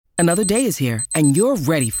Another day is here, and you're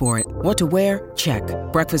ready for it. What to wear? Check.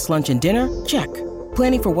 Breakfast, lunch, and dinner? Check.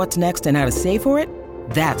 Planning for what's next and how to save for it?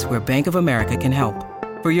 That's where Bank of America can help.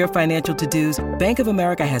 For your financial to-dos, Bank of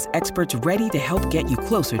America has experts ready to help get you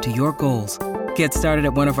closer to your goals. Get started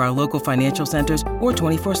at one of our local financial centers or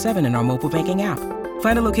 24/7 in our mobile banking app.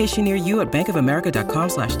 Find a location near you at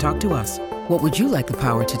bankofamerica.com/talktous. What would you like the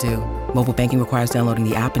power to do? Mobile banking requires downloading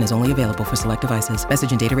the app and is only available for select devices.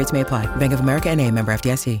 Message and data rates may apply. Bank of America N.A., member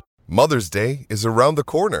FDIC. Mother's Day is around the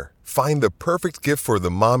corner. Find the perfect gift for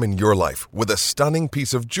the mom in your life with a stunning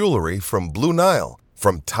piece of jewelry from Blue Nile.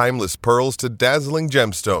 From timeless pearls to dazzling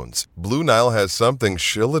gemstones, Blue Nile has something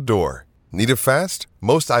she'll adore. Need it fast?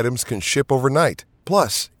 Most items can ship overnight.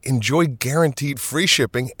 Plus, enjoy guaranteed free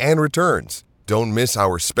shipping and returns. Don't miss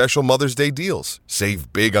our special Mother's Day deals.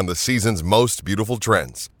 Save big on the season's most beautiful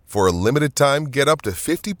trends. For a limited time, get up to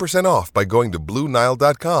 50% off by going to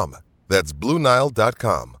BlueNile.com. That's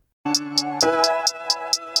BlueNile.com.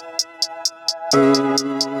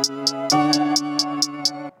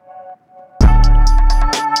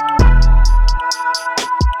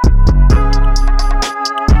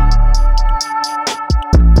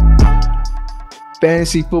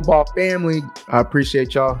 Fantasy football family, I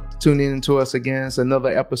appreciate y'all tuning in to us again. It's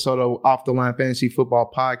another episode of Off the Line Fantasy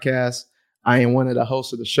Football Podcast. I am one of the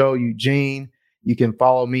hosts of the show, Eugene. You can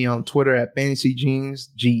follow me on Twitter at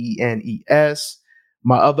FantasyGenes, Genes.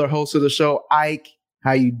 My other host of the show, Ike.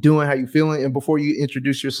 How you doing? How you feeling? And before you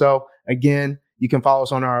introduce yourself, again, you can follow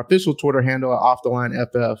us on our official Twitter handle at Off the Line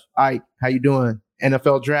FF. Ike, how you doing?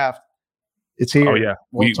 NFL draft, it's here. Oh yeah,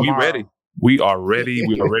 we ready. We are ready.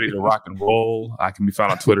 We are ready to rock and roll. I can be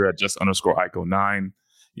found on Twitter at @just_Ike09.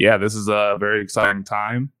 Yeah, this is a very exciting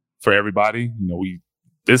time for everybody. You know,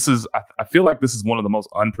 I feel like this is one of the most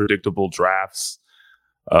unpredictable drafts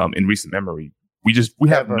in recent memory. We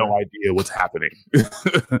have no idea what's happening.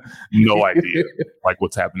 No idea like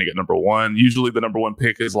what's happening at number one. Usually the number one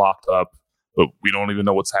pick is locked up, but we don't even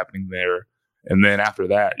know what's happening there. And then after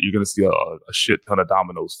that, you're going to see a shit ton of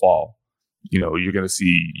dominoes fall. You know, you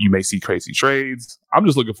may see crazy trades. I'm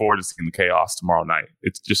just looking forward to seeing the chaos tomorrow night.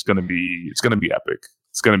 It's going to be epic.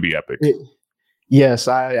 It's going to be epic. Yes,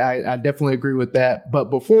 I definitely agree with that. But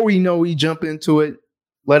before we jump into it,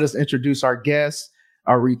 let us introduce our guest,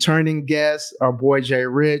 our returning guest, our boy Jay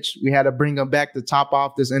Rich. We had to bring him back to top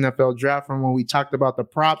off this NFL draft from when we talked about the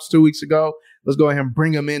props 2 weeks ago. Let's go ahead and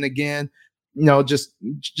bring him in again. You know, just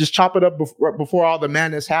chop it up before all the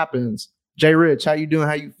madness happens. Jay Rich, how you doing?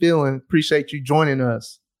 How you feeling? Appreciate you joining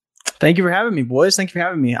us. Thank you for having me, boys. Thank you for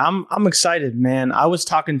having me. I'm excited, man. I was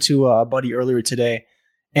talking to a buddy earlier today,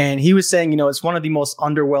 and he was saying, you know, it's one of the most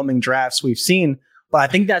underwhelming drafts we've seen, but I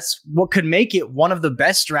think that's what could make it one of the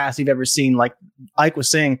best drafts we've ever seen. Like Ike was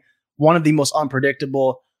saying, one of the most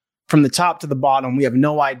unpredictable from the top to the bottom. We have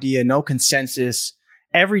no idea, no consensus.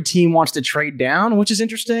 Every team wants to trade down, which is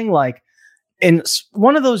interesting. Like, in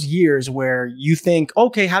one of those years where you think,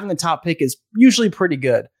 okay, having a top pick is usually pretty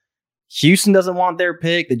good. Houston doesn't want their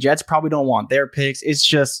pick. The Jets probably don't want their picks. It's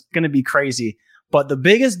just going to be crazy. But the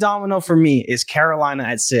biggest domino for me is Carolina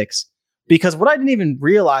at 6. Because what I didn't even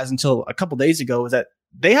realize until a couple days ago is that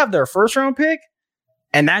they have their first round pick,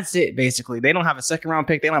 and that's it, basically. They don't have a second round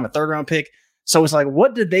pick. They don't have a third round pick. So it's like,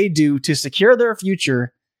 what did they do to secure their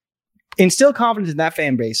future, instill confidence in that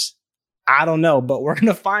fan base? I don't know, but we're going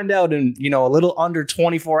to find out in, you know, a little under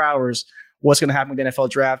 24 hours what's going to happen with the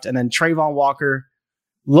NFL draft. And then Trayvon Walker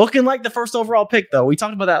looking like the first overall pick, though. We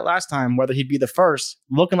talked about that last time, whether he'd be the first,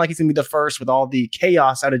 looking like he's going to be the first with all the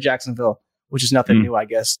chaos out of Jacksonville, which is nothing new, I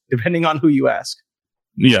guess, depending on who you ask.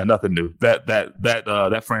 Yeah, nothing new.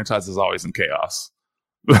 That franchise is always in chaos.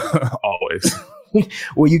 Always.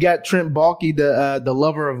 Well, you got Trent Baalke, the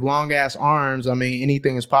lover of long ass arms. I mean,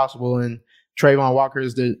 anything is possible, and Trayvon Walker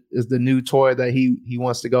is the new toy that he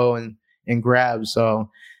wants to go and grab.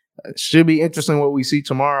 So it should be interesting what we see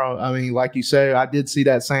tomorrow. I mean, like you say, I did see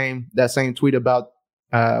that same tweet about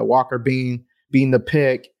Walker being the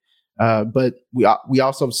pick, but we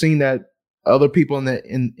also have seen that other people in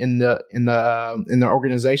the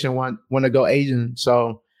organization want to go Asian.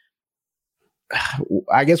 So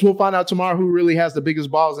I guess we'll find out tomorrow who really has the biggest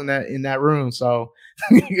balls in that room. So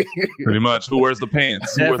pretty much, who wears the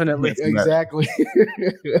pants? Definitely, exactly.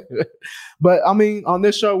 But I mean, on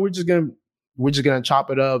this show, we're just gonna chop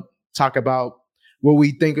it up, talk about what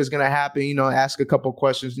we think is gonna happen. You know, ask a couple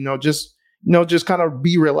questions. Just kind of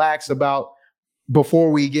be relaxed about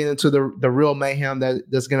before we get into the real mayhem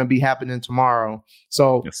that's gonna be happening tomorrow.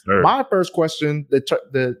 So yes, my first question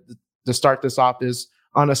to start this off is,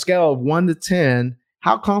 on a scale of 1 to 10,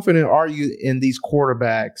 how confident are you in these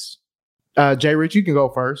quarterbacks? Jay Rich, you can go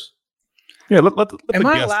first. Yeah, let am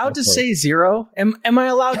I allowed to say 0? Am I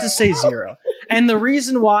allowed to say 0? And the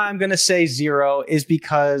reason why I'm going to say 0 is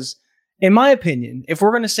because, in my opinion, if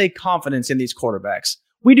we're going to say confidence in these quarterbacks,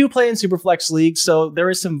 we do play in Superflex leagues, so there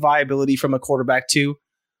is some viability from a quarterback too.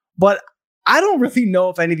 But I don't really know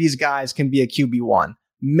if any of these guys can be a QB1.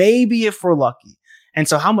 Maybe if we're lucky. And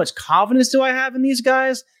so how much confidence do I have in these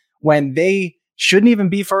guys when they shouldn't even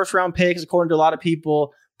be first round picks, according to a lot of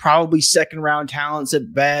people, probably second round talents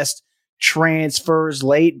at best, transfers,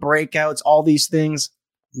 late breakouts, all these things.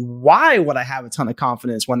 Why would I have a ton of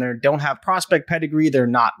confidence when they don't have prospect pedigree? They're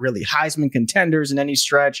not really Heisman contenders in any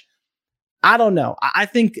stretch. I don't know. I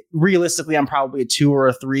think realistically, I'm probably a 2 or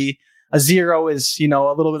a 3. A 0 is, a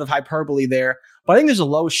little bit of hyperbole there. But I think there's a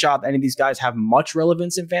low shot that any of these guys have much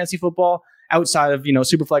relevance in fantasy football outside of,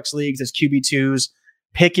 Superflex leagues as QB2s.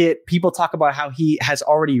 Pickett, people talk about how he has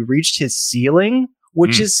already reached his ceiling,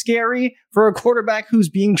 which is scary for a quarterback who's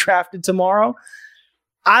being drafted tomorrow.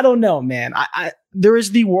 I don't know, man. There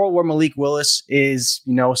is the world where Malik Willis is,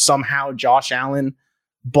 somehow Josh Allen,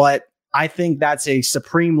 but I think that's a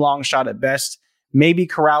supreme long shot at best. Maybe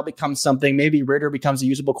Corral becomes something. Maybe Ritter becomes a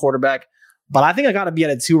usable quarterback. But I think I got to be at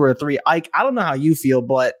a 2 or a 3. I don't know how you feel,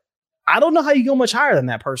 but I don't know how you go much higher than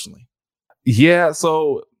that personally. Yeah.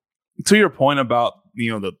 So to your point about,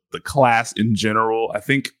 the class in general, I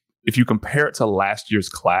think if you compare it to last year's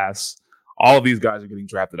class, all of these guys are getting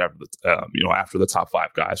drafted after the top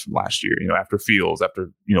 5 guys from last year, after Fields, after,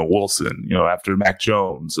 Wilson, after Mac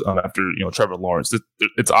Jones, after, Trevor Lawrence.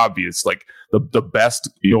 It's obvious, like the best,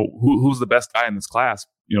 who's the best guy in this class?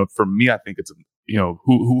 For me, I think it's,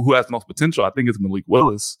 who has the most potential. I think it's Malik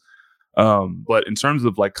Willis. But in terms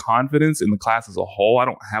of like confidence in the class as a whole, I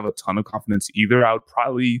don't have a ton of confidence either. I would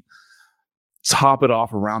probably top it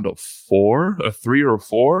off around a 4, a 3 or a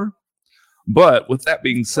 4. But with that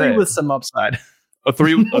being said, 3 with some upside, a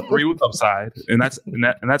three with upside, and that's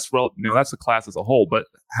the class as a whole. But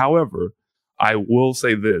however, I will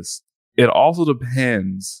say this: it also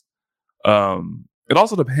depends. It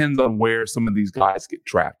also depends on where some of these guys get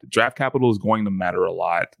drafted. Draft capital is going to matter a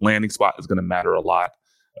lot. Landing spot is going to matter a lot.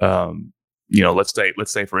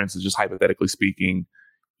 Let's say for instance, just hypothetically speaking,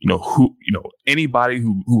 anybody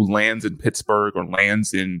who lands in Pittsburgh or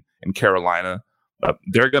lands in Carolina,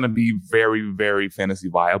 they're going to be very, very fantasy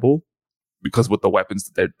viable because with the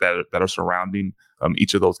weapons that are surrounding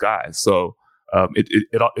each of those guys. So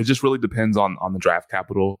it just really depends on the draft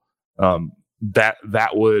capital. That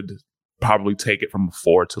would probably take it from a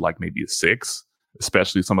 4 to like maybe a 6,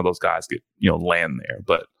 especially if some of those guys get land there.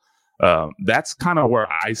 But that's kind of where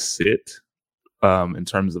I sit in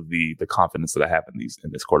terms of the confidence that I have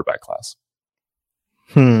in this quarterback class.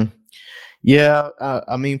 Yeah,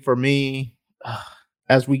 I mean, for me,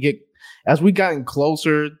 as we gotten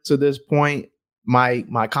closer to this point,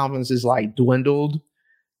 my confidence is like dwindled,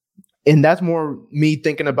 and that's more me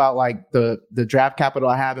thinking about like the draft capital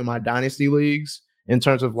I have in my dynasty leagues in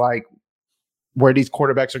terms of like where these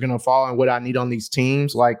quarterbacks are going to fall and what I need on these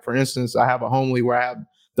teams. Like for instance, I have a home league where I have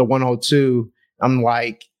the 102. I'm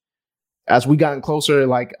like, as we gotten closer,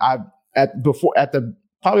 like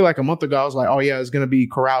probably like a month ago, I was like, oh yeah, it's going to be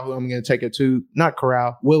Corral who I'm going to take it to. Not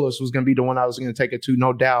Corral. Willis was going to be the one I was going to take it to,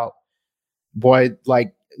 no doubt. Boy,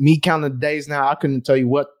 like me counting the days now, I couldn't tell you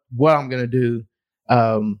what I'm going to do.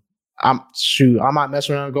 I might mess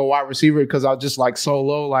around and go wide receiver because I was just like so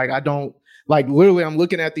low. Like I don't, like literally I'm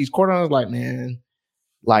looking at these quarterbacks like, man,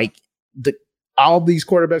 like all these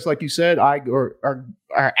quarterbacks, like you said, are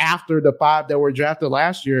after the 5 that were drafted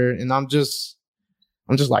last year. And I'm just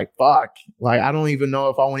like, fuck. Like, I don't even know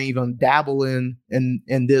if I want to even dabble in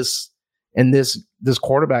this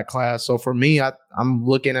quarterback class. So for me, I'm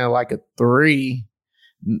looking at like a 3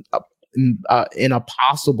 in a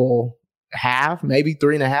possible half, maybe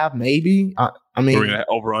 3.5, maybe. I mean,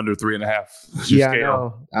 over under 3.5. Yeah, I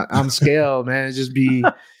know. I'm scaled, man. It just be,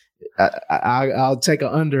 I'll take an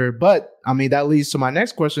under. But I mean, that leads to my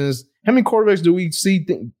next question: is how many quarterbacks do we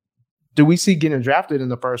see getting drafted in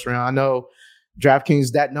the first round? I know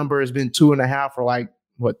DraftKings, that number has been 2.5 for like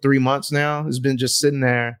 3 months now. It's been just sitting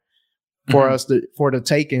there for us for the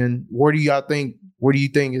taking. Where do you think?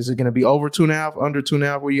 Is it going to be over 2.5, under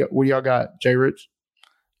 2.5? What do y'all got, Jay Rich?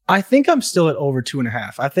 I think I'm still at over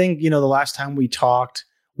 2.5. I think, the last time we talked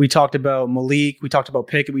about Malik, we talked about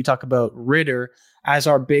Pickett, we talked about Ritter as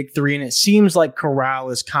our big 3. And it seems like Corral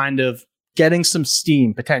is kind of getting some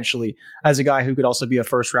steam potentially as a guy who could also be a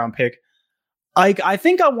first round pick. I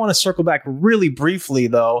think I want to circle back really briefly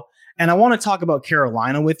though. And I want to talk about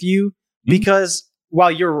Carolina with you because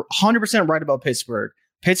while you're 100% right about Pittsburgh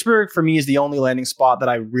for me is the only landing spot that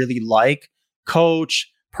I really like.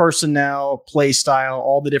 Coach, personnel, play style,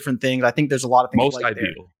 all the different things. I think there's a lot of things.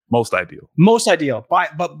 Most ideal.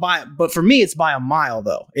 But for me, it's by a mile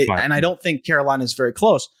though. And I don't think Carolina is very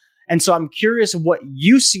close. And so I'm curious what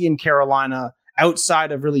you see in Carolina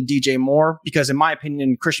outside of really DJ Moore, because in my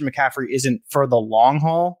opinion, Christian McCaffrey isn't for the long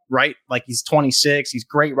haul, right? Like he's 26, he's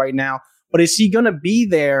great right now, but is he going to be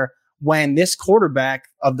there when this quarterback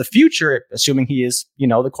of the future, assuming he is,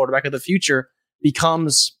 the quarterback of the future,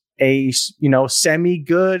 becomes a,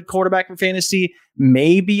 semi-good quarterback in fantasy,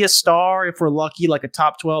 maybe a star if we're lucky, like a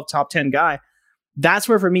top 12, top 10 guy? That's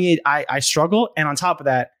where for me, I struggle. And on top of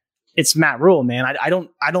that, it's Matt Rule, man. I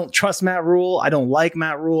don't trust Matt Rule. I don't like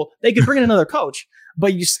Matt Rule. They could bring in another coach,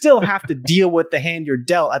 but you still have to deal with the hand you're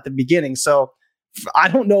dealt at the beginning. So I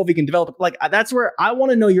don't know if he can develop. Like, that's where I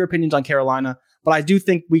want to know your opinions on Carolina, but I do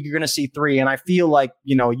think we're going to see 3. And I feel like,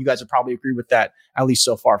 you guys would probably agree with that, at least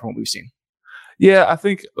so far from what we've seen. Yeah, I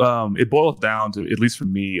think it boils down to, at least for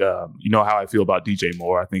me, how I feel about DJ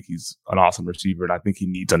Moore. I think he's an awesome receiver, and I think he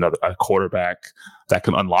needs a quarterback that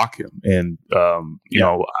can unlock him. And I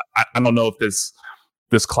don't know if this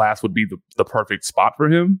class would be the perfect spot for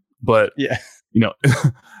him, but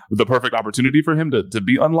the perfect opportunity for him to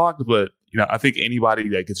be unlocked. But I think anybody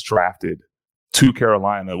that gets drafted to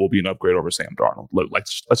Carolina will be an upgrade over Sam Darnold.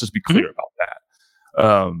 Let's just be clear about that.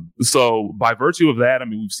 So by virtue of that, I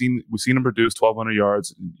mean, we've seen him produce 1,200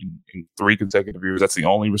 yards in 3 consecutive years. That's the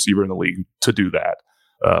only receiver in the league to do that,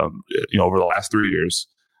 over the last 3 years.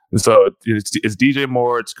 And so it's DJ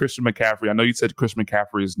Moore, it's Christian McCaffrey. I know you said Christian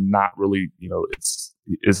McCaffrey is not really, it's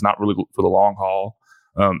not really for the long haul.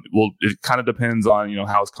 Well, it kind of depends on,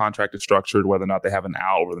 how his contract is structured, whether or not they have an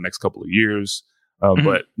out over the next couple of years.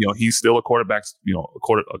 But he's still a quarterback,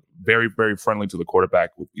 very, very friendly to the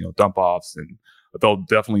quarterback with, dump offs, and they'll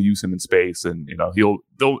definitely use him in space, and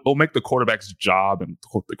they'll make the quarterback's job and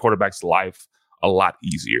the quarterback's life a lot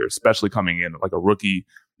easier, especially coming in like a rookie,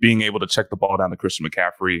 being able to check the ball down to Christian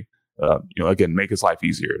McCaffrey. Again, make his life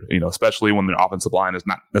easier. Especially when their offensive line is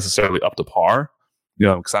not necessarily up to par.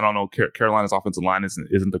 Because I don't know, Carolina's offensive line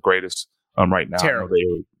isn't the greatest right now. Terrible.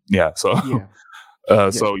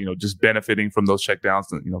 So just benefiting from those checkdowns,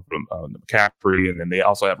 from McCaffrey, and then they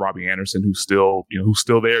also have Robbie Anderson, who's still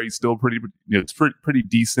there. He's still pretty, it's pretty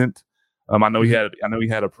decent. I know he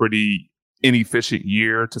had a pretty inefficient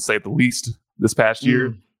year, to say the least, this past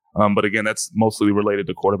year. But again, that's mostly related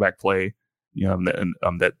to quarterback play,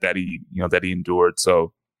 that he endured.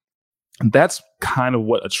 So that's kind of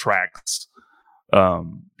what attracts,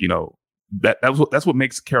 that's what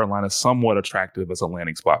makes Carolina somewhat attractive as a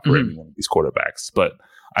landing spot for any one of these quarterbacks. But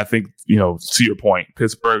I think, to your point,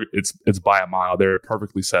 Pittsburgh, it's by a mile. They're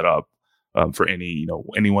perfectly set up for any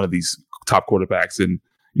one of these top quarterbacks. And,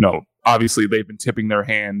 obviously they've been tipping their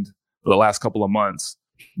hand for the last couple of months,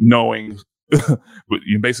 knowing,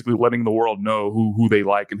 basically letting the world know who they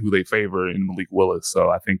like and who they favor in Malik Willis. So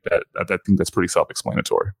I think that's pretty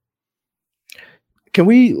self-explanatory. Can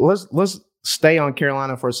let's stay on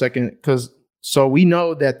Carolina for a second, because so we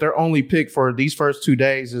know that their only pick for these first 2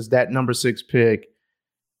 days is that number 6 pick.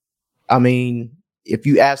 I mean, if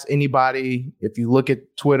you ask anybody, if you look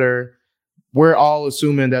at Twitter, we're all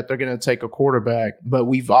assuming that they're going to take a quarterback, but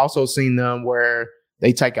we've also seen them where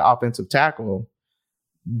they take an offensive tackle.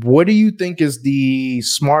 What do you think is the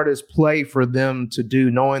smartest play for them to do,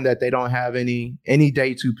 knowing that they don't have any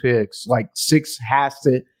day 2 picks? Like 6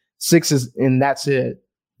 is, and that's it.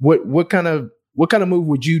 What kind of move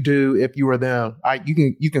would you do if you were them?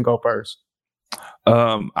 You can go first.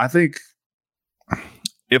 I think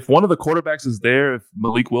if one of the quarterbacks is there, if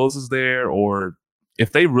Malik Willis is there, or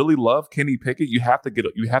if they really love Kenny Pickett, you have to get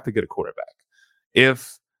a quarterback.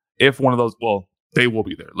 If one of those, well, they will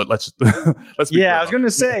be there. Let's be clear. I was going to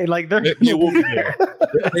say, like, they will be there.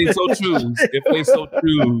 If they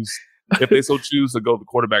so choose to go the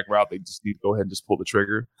quarterback route, they just need to go ahead and just pull the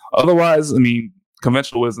trigger. Otherwise, I mean,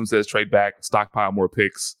 conventional wisdom says trade back, stockpile more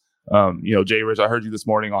picks. Jay Rich, I heard you this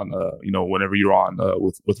morning on, whenever you're on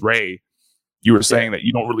with Ray, you were saying that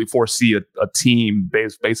you don't really foresee a team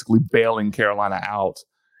basically bailing Carolina out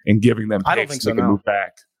and giving them picks. I don't think so, they can move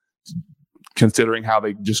back, considering how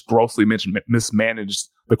they just grossly mismanaged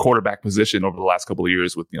the quarterback position over the last couple of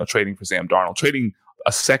years with, trading for Sam Darnold, trading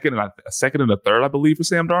a second and a third, I believe, for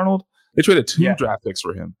Sam Darnold. They traded 2 draft picks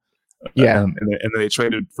for him. And then they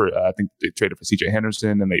traded for, I think they traded for CJ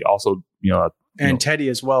Henderson, and they also, Teddy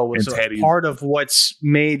as well was part of what's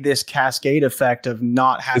made this cascade effect of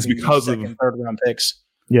not having second and third round picks.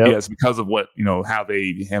 Yeah, it's because of what, how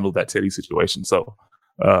they handled that Teddy situation. So,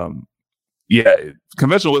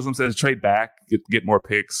 conventional wisdom says trade back, get more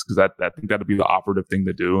picks, because I think that would be the operative thing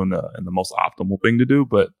to do and the most optimal thing to do.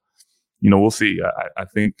 But we'll see. I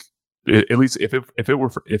think at least if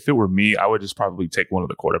it were me, I would just probably take one of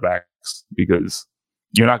the quarterbacks, because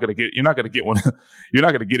you're not gonna get one. You're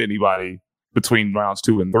not gonna get anybody between rounds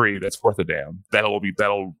 2 and 3 that's worth a damn. That'll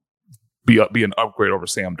be an upgrade over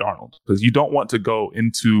Sam Darnold, because you don't want to go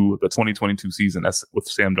into the 2022 season with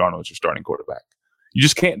Sam Darnold as your starting quarterback. You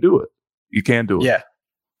just can't do it. You can't do it. Yeah.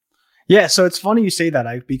 Yeah, so it's funny you say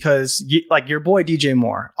that, because like your boy DJ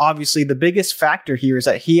Moore, obviously the biggest factor here is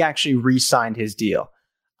that he actually re-signed his deal.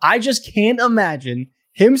 I just can't imagine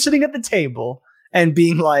him sitting at the table and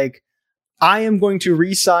being like, I am going to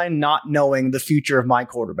re-sign not knowing the future of my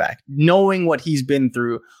quarterback, knowing what he's been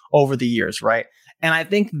through over the years, right? And I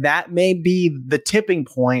think that may be the tipping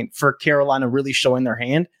point for Carolina really showing their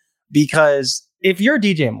hand, because if you're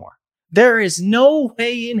DJ Moore, there is no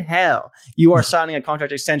way in hell you are signing a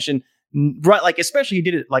contract extension, right? Like, especially you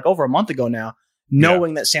did it like over a month ago now,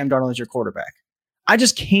 knowing that Sam Darnold is your quarterback. I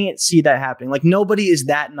just can't see that happening. Like, nobody is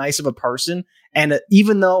that nice of a person. And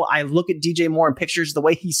even though I look at DJ Moore in pictures, the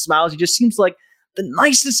way he smiles, he just seems like the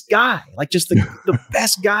nicest guy, like just the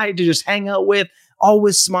best guy to just hang out with,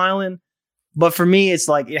 always smiling. But for me, it's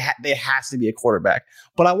like it has to be a quarterback.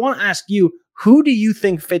 But I want to ask you, who do you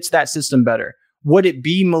think fits that system better? Would it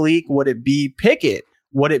be Malik? Would it be Pickett?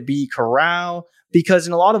 Would it be Corral? Because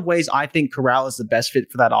in a lot of ways, I think Corral is the best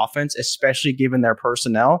fit for that offense, especially given their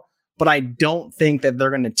personnel. But I don't think that they're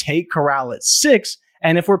going to take Corral at 6.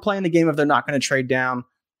 And if we're playing the game of they're not going to trade down,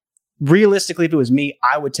 realistically, if it was me,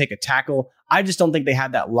 I would take a tackle. I just don't think they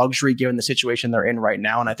have that luxury given the situation they're in right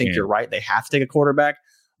now. And I think you're right. They have to take a quarterback.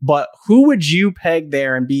 But who would you peg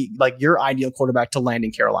there and be like your ideal quarterback to land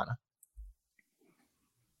in Carolina?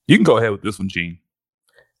 You can go ahead with this one, Gene.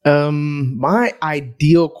 My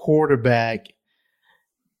ideal quarterback,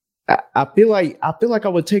 I feel like I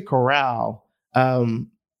would take Corral.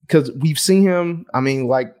 Because we've seen him. I mean,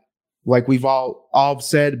 like we've all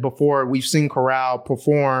said before, we've seen Corral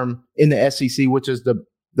perform in the SEC, which is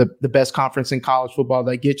the best conference in college football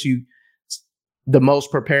that gets you the most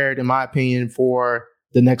prepared, in my opinion, for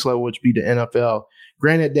the next level, which would be the NFL.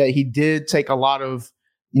 Granted that he did take a lot of,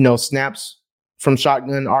 snaps from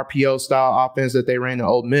shotgun RPO style offense that they ran in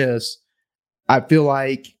Ole Miss. I feel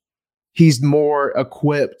like he's more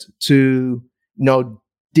equipped to,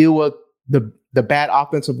 deal with the bad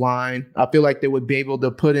offensive line. I feel like they would be able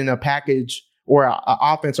to put in a package or an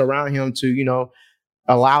offense around him to,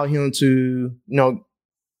 allow him to,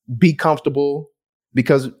 be comfortable,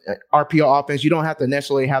 because RPO offense, you don't have to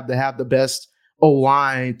necessarily have the best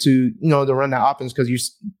O-line to, to run that offense, because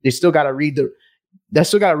they still got to read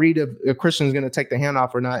if Christian's going to take the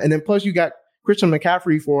handoff or not. And then plus you got Christian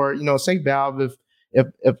McCaffrey for, safe valve. If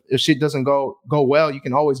shit doesn't go well, you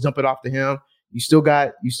can always dump it off to him. You still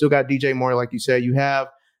got DJ Moore, like you said. You have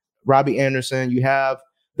Robbie Anderson. You have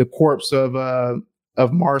the corpse of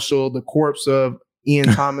Marshall, the corpse of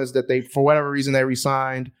Ian Thomas that they, for whatever reason, they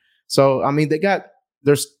re-signed. So I mean, they got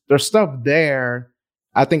there's stuff there.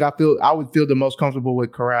 I think I would feel the most comfortable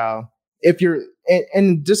with Corral. If you're,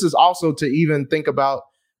 and this is also to even think about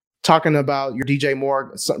talking about your DJ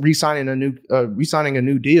Moore re-signing a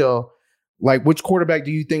new deal. Like, which quarterback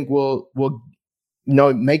do you think will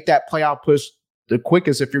make that playoff push the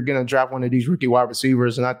quickest if you're going to draft one of these rookie wide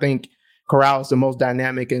receivers? And I think Corral is the most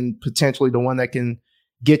dynamic and potentially the one that can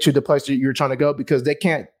get you the place that you're trying to go, because they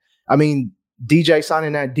can't. I mean, DJ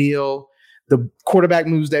signing that deal, the quarterback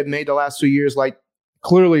moves they've made the last 2 years, like,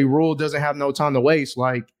 clearly Rule doesn't have no time to waste.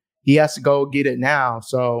 Like, he has to go get it now.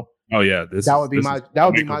 So that would be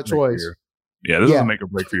my choice. Yeah, this is a make or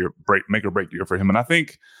break year for him. And I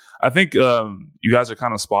think you guys are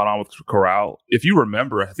kind of spot on with Corral. If you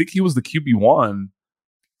remember, I think he was the QB1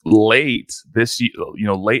 late this year,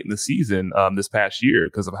 late in the season, this past year,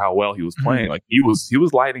 because of how well he was playing. Like, he was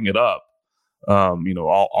lighting it up,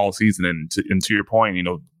 all season. And to your point,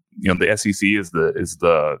 the SEC is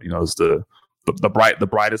the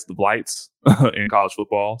brightest of lights in college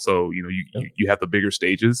football. So, you have the bigger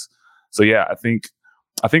stages. So yeah, I think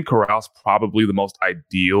Corral's probably the most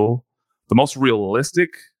ideal, the most realistic,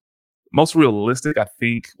 I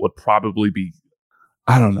think, would probably be,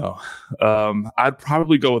 I don't know. I'd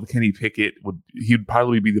probably go with Kenny Pickett. He'd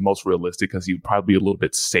probably be the most realistic, because he would probably be a little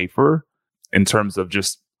bit safer in terms of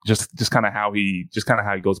just kind of how he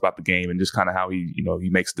goes about the game, and just kind of how he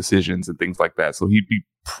makes decisions and things like that. So he'd be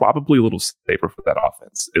probably a little safer for that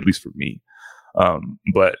offense, at least for me.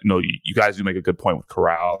 But you guys do make a good point with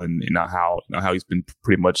Corral and how he's been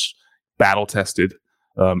pretty much battle tested,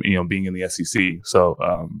 being in the SEC. So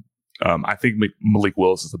I think Malik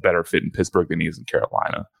Willis is a better fit in Pittsburgh than he is in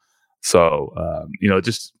Carolina. So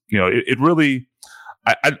it really,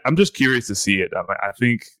 I'm just curious to see it. I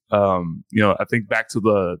think, I think back to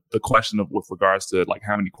the question of with regards to like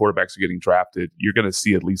how many quarterbacks are getting drafted, you're going to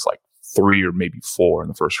see at least like 3 or maybe 4 in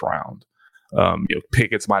the first round.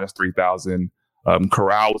 Pickett's minus 3,000.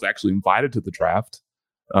 Corral was actually invited to the draft,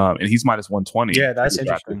 and he's minus 120. Yeah, that's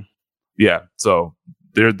interesting. Yeah, so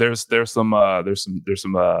there's some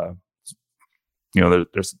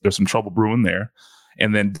some trouble brewing there,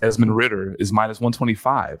 and then Desmond Ridder is minus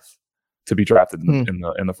 125 to be drafted in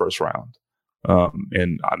the first round.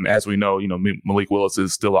 As we know, Malik Willis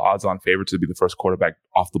is still an odds-on favorite to be the first quarterback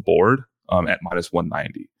off the board at minus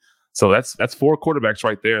 190. So that's 4 quarterbacks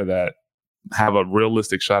right there that have a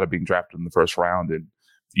realistic shot of being drafted in the first round. And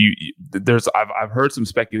I've heard some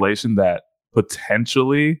speculation that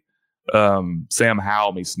potentially Sam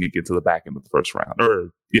Howell may sneak into the back end of the first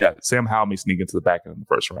round. Sam Howell may sneak into the back end of the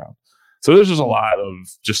first round. So there's just a lot of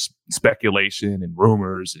just speculation and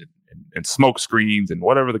rumors and smoke screens and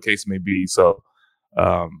whatever the case may be. So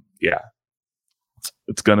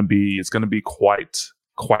it's gonna be quite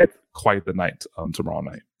the night tomorrow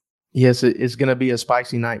night. Yes, it's gonna be a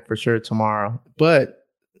spicy night for sure tomorrow. But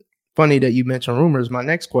funny that you mentioned rumors. My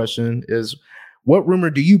next question is, what rumor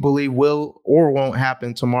do you believe will or won't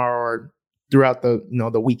happen tomorrow or throughout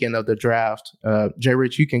the weekend of the draft? Jay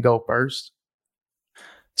Rich, you can go first.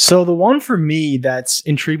 So the one for me that's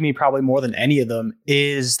intrigued me probably more than any of them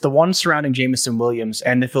is the one surrounding Jameson Williams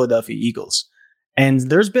and the Philadelphia Eagles. And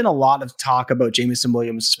there's been a lot of talk about Jameson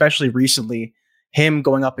Williams, especially recently, him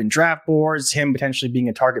going up in draft boards, him potentially being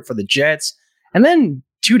a target for the Jets. And then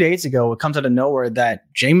 2 days ago, it comes out of nowhere that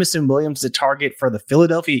Jameson Williams is a target for the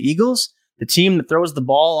Philadelphia Eagles, the team that throws the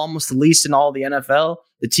ball almost the least in all of the NFL,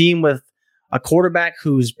 the team with a quarterback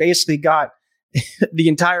who's basically got the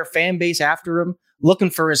entire fan base after him, looking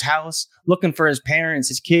for his house, looking for his parents,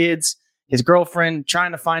 his kids, his girlfriend,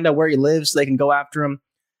 trying to find out where he lives so they can go after him.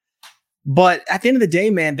 But at the end of the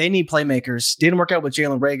day, man, they need playmakers. Didn't work out with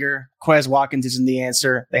Jalen Reagor. Quez Watkins isn't the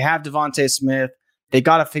answer. They have Devontae Smith. They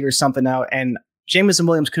got to figure something out, and Jameson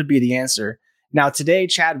Williams could be the answer. Now, today,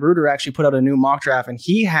 Chad Reuter actually put out a new mock draft, and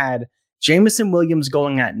he had Jameson Williams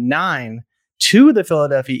going at 9 to the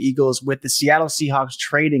Philadelphia Eagles with the Seattle Seahawks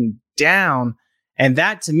trading down. And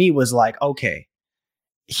that, to me, was like, okay,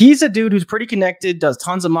 he's a dude who's pretty connected, does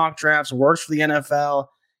tons of mock drafts, works for the NFL.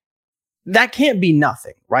 That can't be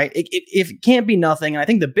nothing, right? It can't be nothing. And I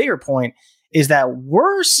think the bigger point is that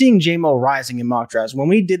we're seeing J-Mo rising in mock drafts. When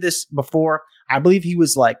we did this before, I believe he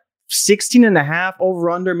was like 16.5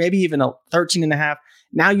 over under, maybe even a 13.5.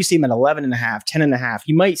 Now you see him at 11.5, 10.5.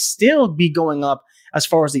 He might still be going up as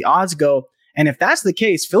far as the odds go. And if that's the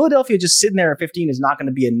case, Philadelphia just sitting there at 15 is not going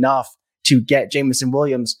to be enough to get Jameson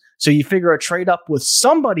Williams. So you figure a trade up with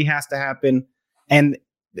somebody has to happen. And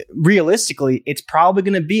realistically, it's probably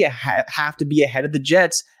going to be have to be ahead of the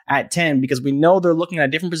Jets at 10, because we know they're looking at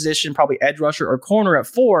a different position, probably edge rusher or corner at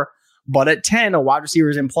 4. But at 10, a wide receiver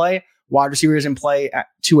is in play. Wide receiver is in play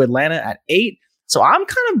to Atlanta at 8. So I'm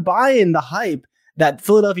kind of buying the hype that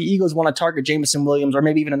Philadelphia Eagles want to target Jameson Williams or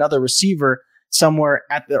maybe even another receiver somewhere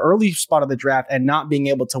at the early spot of the draft and not being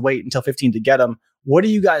able to wait until 15 to get him. What do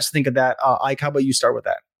you guys think of that? Ike, how about you start with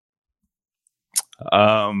that?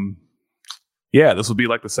 This will be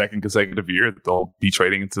like the second consecutive year that they'll be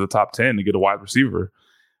trading into the top 10 to get a wide receiver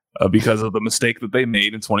because of the mistake that they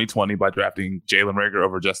made in 2020 by drafting Jalen Reagor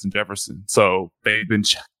over Justin Jefferson. So they've been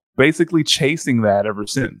basically chasing that ever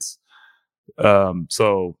since. I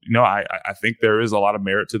think there is a lot of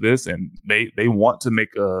merit to this, and they want to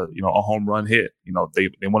make a home run hit.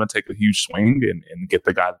 They want to take a huge swing and get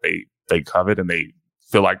the guy that they covet, and they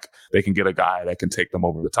feel like they can get a guy that can take them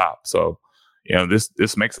over the top. So,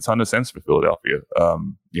 this makes a ton of sense for Philadelphia.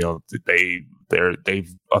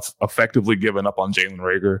 They've effectively given up on Jalen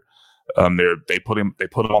Reagor. They put him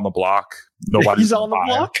on the block. He's on the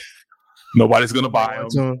block. Nobody's gonna buy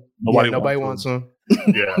him. Nobody wants him.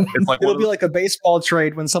 Yeah, it's like it'll be like a baseball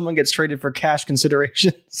trade when someone gets traded for cash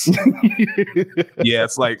considerations. Yeah,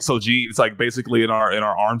 it's like it's like basically in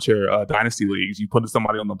our armchair dynasty leagues, you put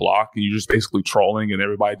somebody on the block and you're just basically trolling, and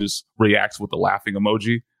everybody just reacts with the laughing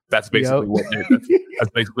emoji. That's basically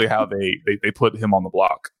that's basically how they put him on the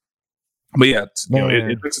block. But yeah,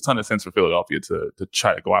 it makes a ton of sense for Philadelphia to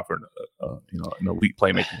try to go after an elite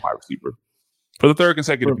playmaking wide receiver for the third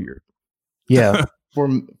consecutive year. Yeah.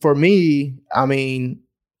 For me, I mean,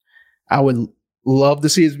 I would love to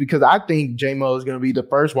see it because I think J-Mo is going to be the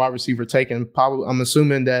first wide receiver taken. Probably, I'm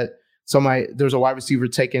assuming that there's a wide receiver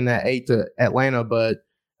taken at 8 to Atlanta, but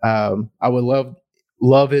I would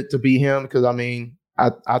love it to be him because I mean,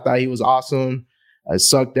 I thought he was awesome. It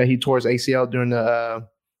sucked that he tore his ACL during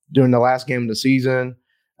the last game of the season.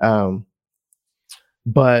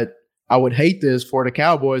 But I would hate this for the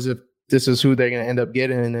Cowboys if this is who they're going to end up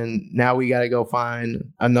getting, and now we got to go find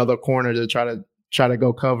another corner to try to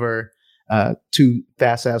go cover two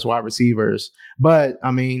fast-ass wide receivers. But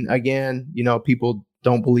I mean, again, people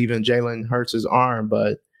don't believe in Jalen Hurts' arm,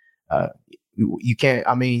 but you can't.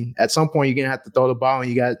 I mean, at some point you're gonna have to throw the ball,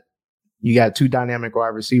 and you got two dynamic wide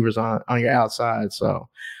receivers on your outside. So,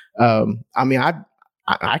 I mean,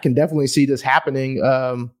 I can definitely see this happening.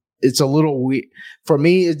 It's a little weird for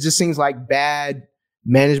me. It just seems like bad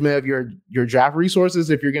management of your draft resources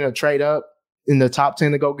if you're gonna trade up in the top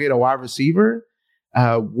 10 to go get a wide receiver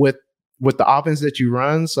with the offense that you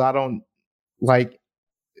run. So I don't like.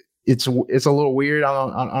 It's a little weird. I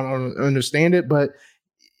don't understand it, but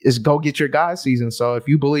it's go get your guy season. So if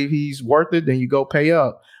you believe he's worth it, then you go pay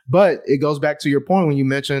up. But it goes back to your point when you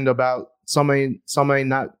mentioned about somebody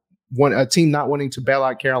a team not wanting to bail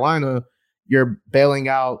out Carolina. You're bailing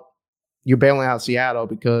out Seattle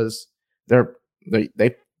because their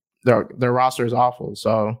roster is awful.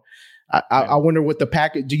 So I wonder what the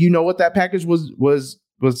package. Do you know what that package was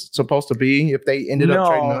supposed to be if they ended up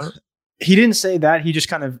trading up? He didn't say that. He just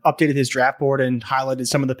kind of updated his draft board and highlighted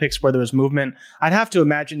some of the picks where there was movement. I'd have to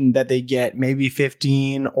imagine that they get maybe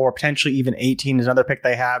 15 or potentially even 18 is another pick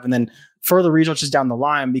they have. And then further resources down the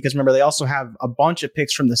line, because remember, they also have a bunch of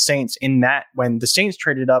picks from the Saints in that when the Saints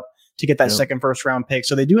traded up to get that second first round pick.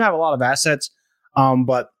 So they do have a lot of assets.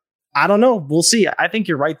 But I don't know. We'll see. I think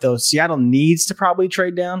you're right, though. Seattle needs to probably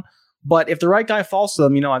trade down. But if the right guy falls to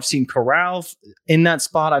them, I've seen Corral in that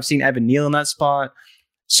spot. I've seen Evan Neal in that spot.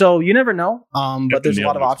 So you never know, but there's a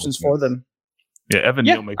lot of options for them. Yeah, Evan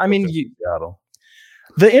Neal makes Seattle.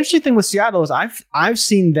 The interesting thing with Seattle is I've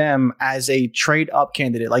seen them as a trade up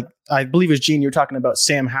candidate. Like I believe it was Gene, you're talking about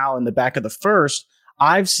Sam Howell in the back of the first.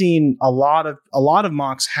 I've seen a lot of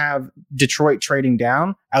mocks have Detroit trading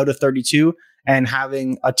down out of 32 and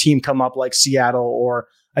having a team come up like Seattle or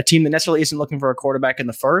a team that necessarily isn't looking for a quarterback in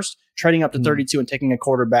the first, trading up to 32 and taking a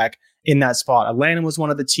quarterback in that spot. Atlanta was one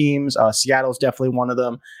of the teams. Seattle's definitely one of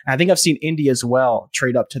them. And I think I've seen Indy as well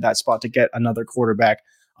trade up to that spot to get another quarterback.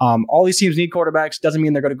 All these teams need quarterbacks. Doesn't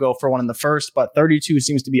mean they're going to go for one in the first, but 32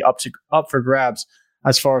 seems to be up for grabs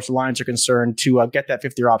as far as the Lions are concerned to get that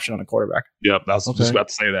fifth-year option on a quarterback. Yep, I was just about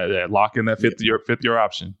to say that. Yeah, lock in that fifth-year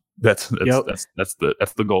option. That's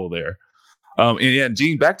the goal there. And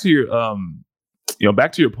Gene, back to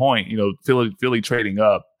your point. Philly trading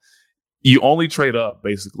up. You only trade up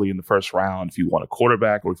basically in the first round if you want a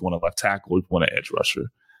quarterback or if you want a left tackle or if you want an edge rusher.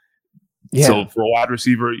 Yeah. So for a wide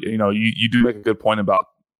receiver, you do make a good point about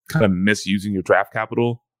kind of misusing your draft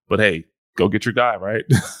capital. But hey, go get your guy, right?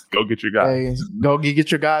 Go get your guy. Hey, go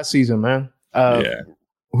get your guy season, man.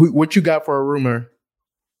 What you got for a rumor?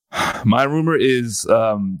 My rumor is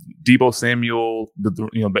Deebo Samuel.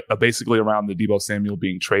 Basically around the Deebo Samuel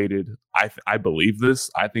being traded. I believe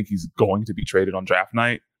this. I think he's going to be traded on draft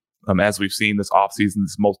night. As we've seen this offseason,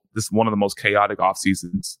 this is one of the most chaotic off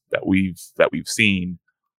seasons that we've seen,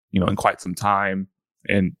 in quite some time.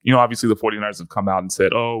 And obviously the 49ers have come out and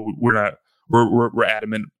said, "Oh, we're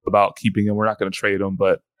adamant about keeping him. We're not going to trade him."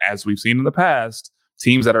 But as we've seen in the past,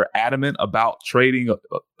 teams that are adamant about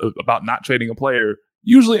not trading a player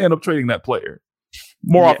usually end up trading that player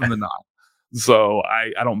more often than not. So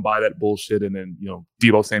I don't buy that bullshit. And then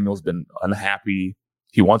Deebo Samuel's been unhappy.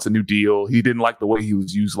 He wants a new deal. He didn't like the way he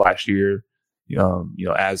was used last year,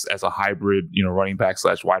 as a hybrid, running back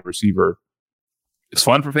 / wide receiver. It's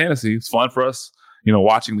fun for fantasy. It's fun for us,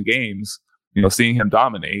 watching the games, seeing him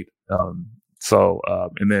dominate. And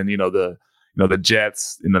then, the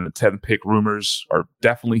Jets and then the 10th pick rumors are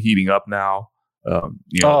definitely heating up now.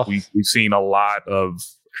 We've seen a lot of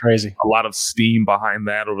steam behind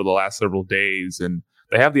that over the last several days, and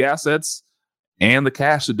they have the assets and the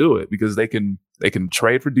cash to do it because they can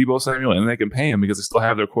trade for Deebo Samuel and they can pay him because they still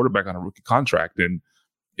have their quarterback on a rookie contract. And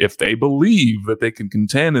if they believe that they can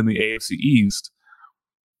contend in the AFC East,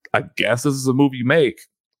 I guess this is a move you make.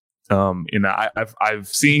 I've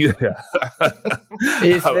seen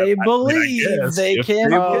if they believe they can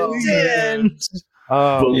contend.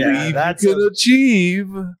 Believe that's you can achieve.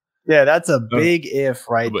 Yeah, that's a big if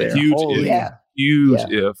right there. Huge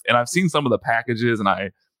if. And I've seen some of the packages, and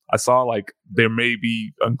I saw like there may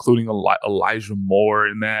be including Elijah Moore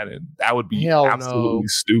in that, and that would be absolutely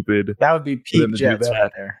stupid. That would be peak Jets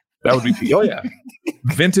right there. That would be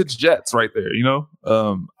vintage Jets right there.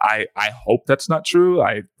 I hope that's not true.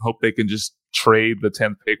 I hope they can just trade the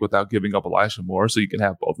 10th pick without giving up Elijah Moore, so you can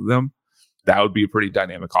have both of them. That would be a pretty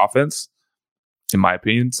dynamic offense, in my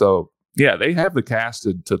opinion. So yeah, they have the cash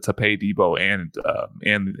to pay Deebo and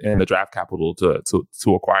the draft capital to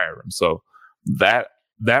acquire him. So that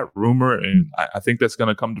that rumor, and I think that's going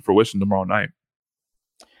to come to fruition tomorrow night.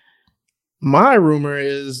 My rumor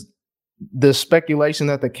is the speculation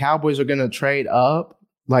that the Cowboys are going to trade up,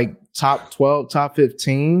 like top 12, top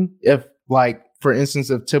 15. If, like, for instance,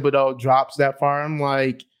 if Thibodeau drops that far, I'm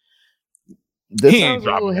like, this sounds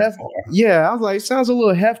a little hefty. Yeah, I was like, it sounds a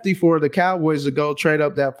little hefty for the Cowboys to go trade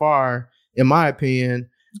up that far, in my opinion.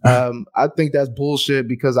 I think that's bullshit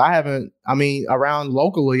because around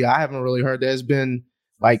locally, I haven't really heard there's been,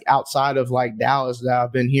 like, outside of like Dallas, that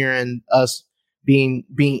I've been hearing us being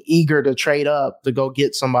eager to trade up to go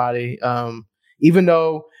get somebody. Even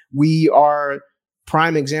though we are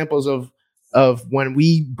prime examples of when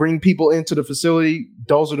we bring people into the facility,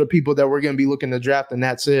 those are the people that we're going to be looking to draft, and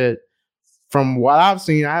that's it. From what I've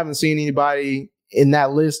seen, I haven't seen anybody in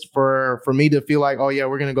that list for me to feel like, oh yeah,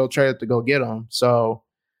 we're going to go trade up to go get them. So,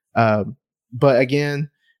 but again,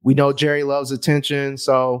 we know Jerry loves attention,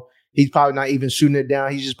 so he's probably not even shooting it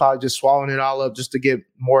down. He's probably just swallowing it all up just to get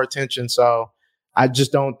more attention. So I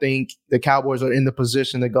just don't think the Cowboys are in the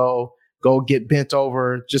position to go get bent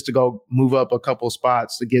over just to go move up a couple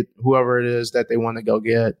spots to get whoever it is that they want to go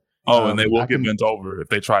get. Oh, and they will get bent over if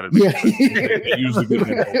they try to. They usually get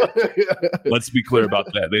bent over. Let's be clear about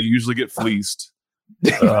that. They usually get fleeced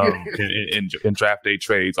in draft day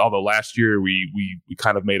trades. Although last year we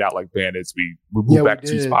kind of made out like bandits. We moved back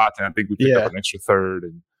 2 spots, and I think we picked up an extra third.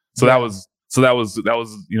 And so that was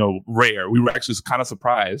rare. We were actually kind of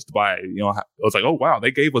surprised by I was like, oh wow,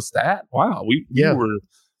 they gave us that. Wow, we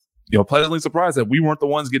were pleasantly surprised that we weren't the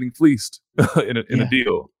ones getting fleeced in a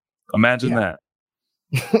deal. Imagine that.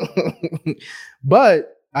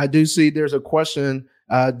 But I do see there's a question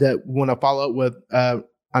that we want to follow up with. I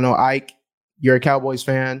know, Ike, you're a Cowboys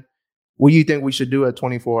fan. What do you think we should do at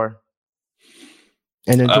 24?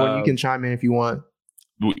 And then Jordan, you can chime in if you want.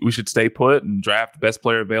 We should stay put and draft the best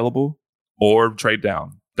player available or trade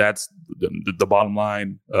down. That's the bottom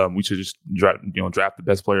line. We should just draft the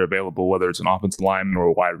best player available, whether it's an offensive lineman or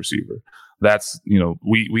a wide receiver. That's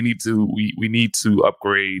we need to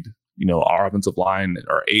upgrade our offensive line,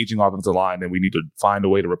 our aging offensive line, and we need to find a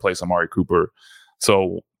way to replace Amari Cooper.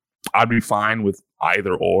 So I'd be fine with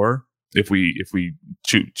either or if we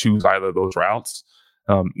choose either of those routes.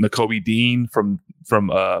 Nakobe Dean from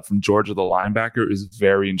Georgia, the linebacker, is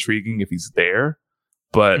very intriguing if he's there,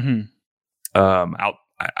 but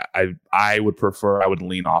I would prefer, I would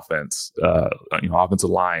lean offense, offensive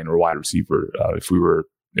line or wide receiver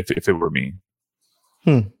if it were me.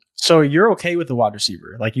 So you're okay with the wide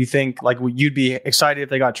receiver? Like, you think, like, you'd be excited if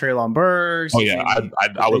they got Treylon Burks? Oh yeah,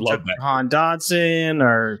 I would love that. Han Dodson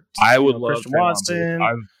or I would love Christian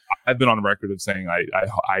Watson. I've been on the record of saying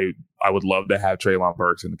I would love to have Treylon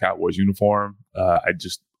Burks in the Cowboys uniform.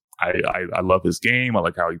 I love his game. I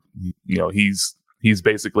like how he's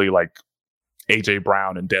basically like AJ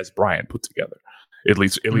Brown and Des Bryant put together, at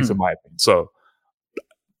least in my opinion. So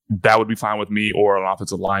that would be fine with me, or an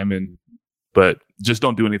offensive lineman. But just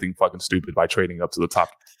don't do anything fucking stupid by trading up to the top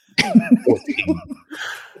 14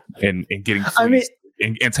 and getting fleeced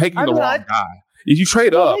and taking the wrong guy. If you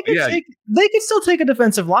trade up, they could still take a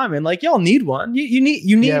defensive lineman. Like, y'all need one. You need.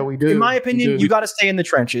 Yeah, we do. In my opinion, you got to stay in the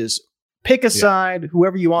trenches. Pick a side,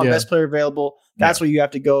 whoever you want, best player available. That's where you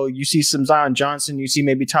have to go. You see some Zion Johnson. You see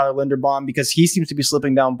maybe Tyler Linderbaum, because he seems to be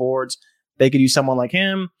slipping down boards. They could use someone like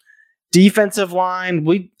him. Defensive line.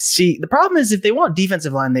 We see the problem is if they want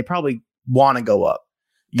defensive line, they probably want to go up.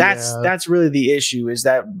 That's really the issue, is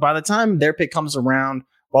that by the time their pick comes around,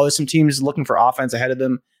 while there's some teams looking for offense ahead of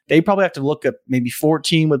them, they probably have to look at maybe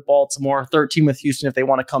 14 with Baltimore, 13 with Houston if they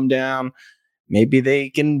want to come down. Maybe they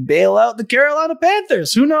can bail out the Carolina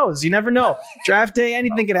Panthers. Who knows? You never know. Draft day,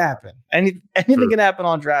 anything can happen. Anything can happen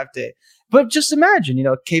on draft day. But just imagine,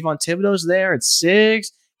 Kayvon Thibodeau's there at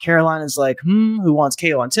 6. Carolina's like, who wants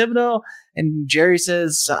Kayvon Thibodeau? And Jerry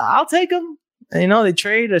says, I'll take him. And, they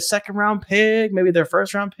trade a second-round pick, maybe their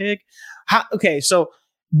first-round pick. So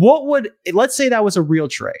let's say that was a real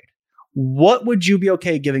trade. What would you be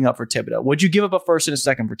okay giving up for Thibodeau? Would you give up a first and a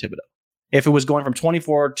second for Thibodeau? If it was going from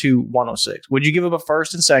 24 to 106, would you give up a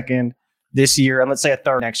first and second this year, and let's say a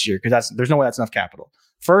third next year? Because there's no way that's enough capital.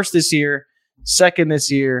 First this year, second this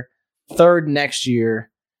year, third next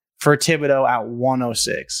year for Thibodeau at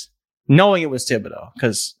 106, knowing it was Thibodeau,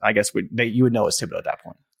 because I guess you would know it's Thibodeau at that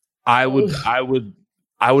point. I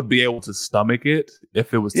would be able to stomach it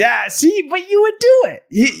if it was. Yeah, see, but you would do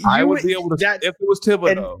it. I would be able to if it was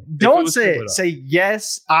Thibodeau. Don't say it. Say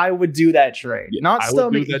yes. I would do that trade. Yeah, not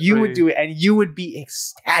stomach. You would do it, and you would be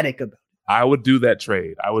ecstatic about it. I would do that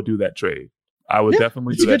trade. I would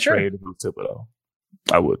definitely do that trade if it was Thibodeau.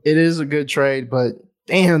 I would. It is a good trade, but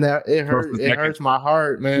Damn, that it hurts. It hurts my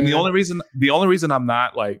heart, man. And the only reason I'm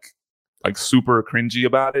not like super cringy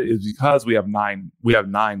about it is because we have nine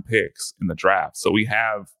picks in the draft, so we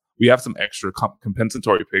have some extra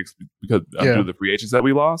compensatory picks because due to the free agents that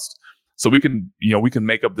we lost. So we can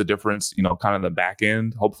make up the difference, kind of the back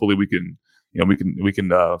end. Hopefully we can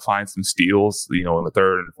find some steals, in the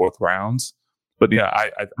third and fourth rounds. But yeah,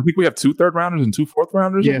 I think we have 2 third rounders and 2 fourth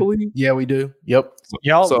rounders, I believe. Yeah, we do. Yep.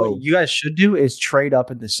 What you guys should do is trade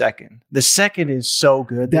up in the second. The second is so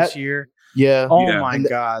good this year. Yeah. Oh my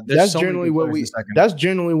God. That's generally when we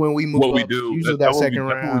move what we up. do. Usually that's second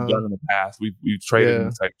round. What we've done in the past. We've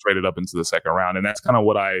traded traded up into the second round, and that's kind of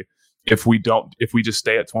what if we just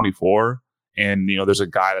stay at 24 and there's a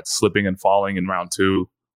guy that's slipping and falling in round 2,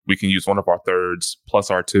 we can use one of our thirds plus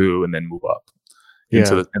our 2 and then move up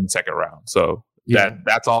into the second round. So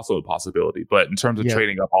that's also a possibility. But in terms of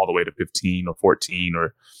trading up all the way to 15 or 14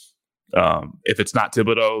 or if it's not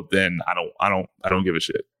Thibodeau, then I don't give a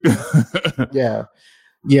shit. Yeah.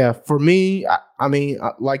 For me, I mean,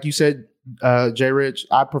 like you said, Jay Rich,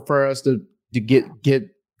 I prefer us to get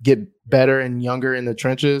better and younger in the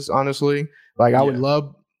trenches. Honestly, like I would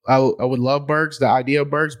love Burks, the idea of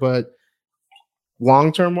Burks, but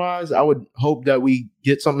long term wise, I would hope that we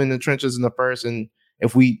get something in the trenches in the first. And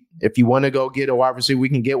if you want to go get a wide receiver, we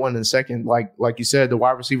can get one in the second. Like you said, the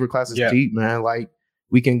wide receiver class is deep, man. Like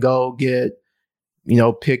we can go get,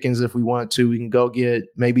 Pickens if we want to. We can go get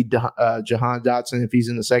maybe Jahan Dotson if he's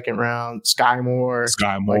in the second round. Sky Moore.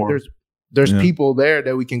 Like there's people there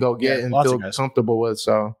that we can go get and feel comfortable with.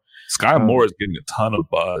 So Sky Moore is getting a ton of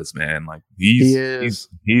buzz, man. Like he is.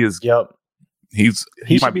 Yep. He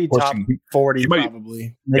should be top 40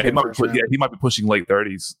 probably. He might be pushing late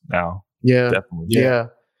 30s now. Yeah, definitely. Yeah.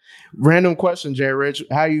 Random question, Jay Rich.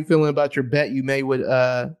 How are you feeling about your bet you made with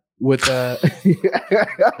with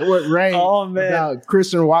Ray? Oh man, about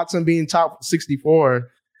Christian Watson being top 64.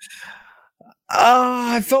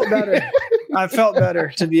 I felt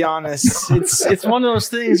better. To be honest. It's one of those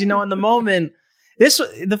things, in the moment.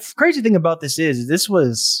 The crazy thing about this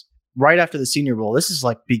was right after the Senior Bowl. This is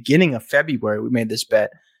like beginning of February we made this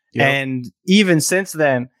bet. Yep. And even since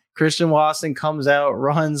then, Christian Watson comes out,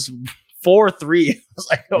 runs 4.3. I was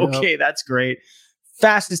like, okay, that's great.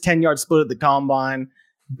 Fastest 10-yard split at the combine.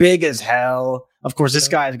 Big as hell. Of course, this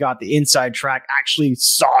guy's got the inside track. Actually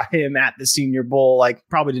saw him at the Senior Bowl. Like,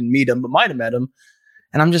 probably didn't meet him, but might have met him.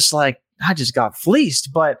 And I'm just like, I just got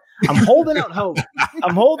fleeced, but I'm holding out hope.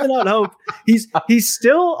 He's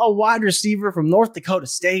still a wide receiver from North Dakota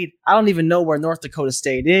State. I don't even know where North Dakota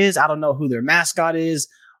State is. I don't know who their mascot is.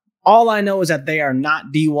 All I know is that they are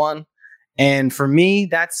not D1. And for me,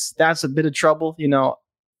 that's a bit of trouble,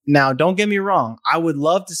 Now, don't get me wrong. I would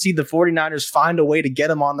love to see the 49ers find a way to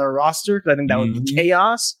get him on their roster because I think that would be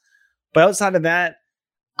chaos. But outside of that,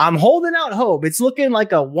 I'm holding out hope. It's looking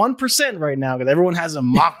like a 1% right now because everyone has him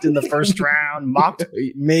mocked in the first round, mocked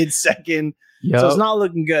mid-second. Yep. So it's not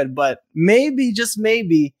looking good. But maybe, just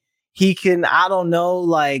maybe, he can, I don't know,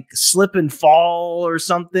 like slip and fall or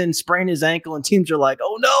something, sprain his ankle, and teams are like,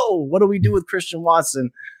 oh no, what do we do with Christian Watson?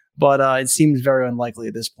 But it seems very unlikely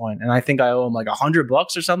at this point. And I think I owe him like $100 or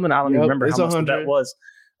something. I don't even remember how much the bet was.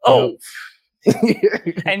 Oh,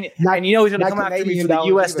 and he's going to come after me for the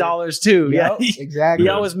US dollars too. Yep, yeah, exactly. He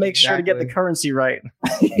always makes sure to get the currency right.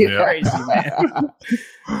 Crazy, man.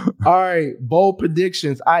 All right, bold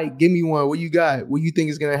predictions. All right, give me one. What you got? What you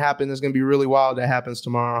think is going to happen that's going to be really wild that happens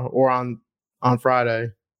tomorrow or on Friday?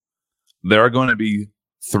 There are going to be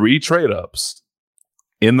 3 trade-ups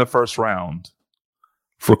in the first round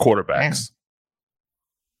for quarterbacks.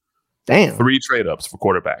 Damn. 3 trade-ups for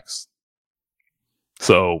quarterbacks.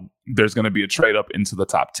 So there's going to be a trade up into the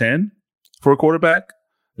top 10 for a quarterback.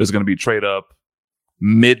 There's going to be a trade up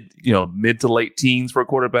mid to late teens for a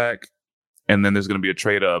quarterback. And then there's going to be a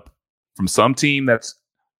trade up from some team that's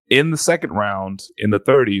in the second round in the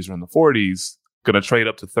 30s or in the 40s, going to trade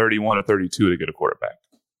up to 31 or 32 to get a quarterback.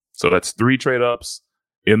 So that's 3 trade ups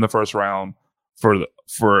in the first round for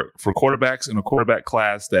quarterbacks in a quarterback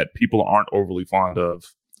class that people aren't overly fond of,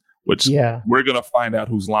 which we're going to find out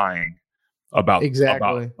who's lying about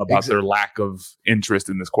their lack of interest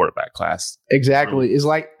in this quarterback class. Exactly. It's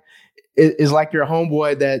like your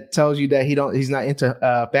homeboy that tells you that he's not into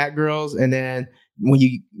fat girls, and then when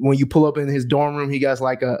you pull up in his dorm room, he got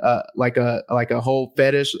like a whole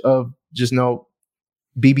fetish of just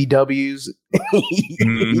BBWs.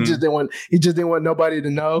 He just didn't want nobody to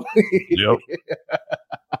know. Yep.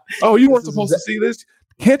 Oh, you weren't supposed to see this.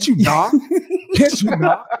 Can't you not? Can't you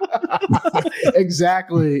not?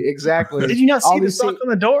 Exactly. Did you not see the sock on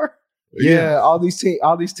the door? Yeah, all these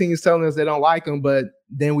teams telling us they don't like him, but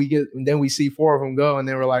then we see 4 of them go, and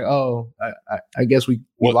then we're like, oh, I guess we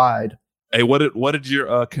lied. Hey, what did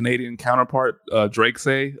your Canadian counterpart Drake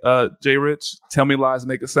say? Jay Rich, tell me lies,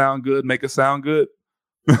 make it sound good. Make it sound good.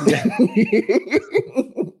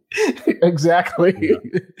 Exactly. Yeah.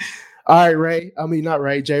 All right, Ray. I mean, not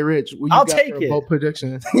Ray. Jay Rich. I'll take it. Bold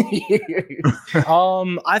prediction.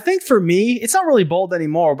 I think for me, it's not really bold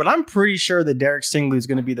anymore, but I'm pretty sure that Derek Stingley is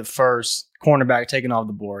going to be the first cornerback taken off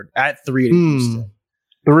the board at 3 to Houston.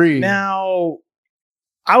 3. Now,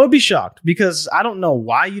 I would be shocked because I don't know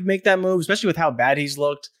why you'd make that move, especially with how bad he's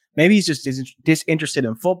looked. Maybe he's just disinterested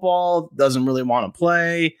in football, doesn't really want to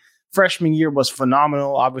play. Freshman year was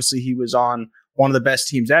phenomenal. Obviously, he was on one of the best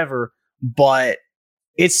teams ever, but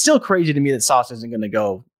it's still crazy to me that Sauce isn't going to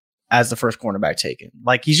go as the first cornerback taken.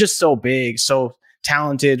 Like, he's just so big, so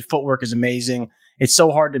talented. Footwork is amazing. It's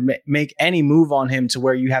so hard to make any move on him to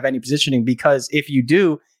where you have any positioning, because if you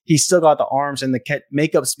do, he's still got the arms and the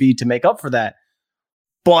makeup speed to make up for that.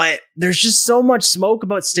 But there's just so much smoke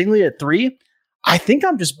about Stingley at 3. I think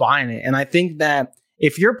I'm just buying it. And I think that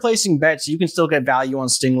if you're placing bets, you can still get value on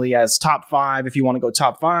Stingley as top 5 if you want to go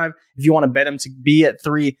top 5, if you want to bet him to be at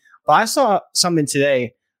 3. But I saw something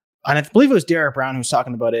today, and I believe it was Derek Brown who was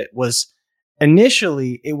talking about it, was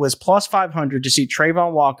initially it was plus 500 to see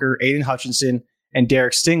Trayvon Walker, Aiden Hutchinson, and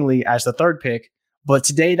Derek Stingley as the 3rd pick. But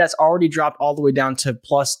today that's already dropped all the way down to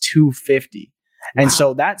plus 250. And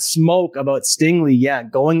so that smoke about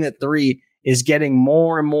Stingley, going at 3 is getting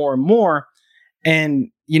more and more and more. And,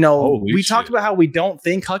 we talked about how we don't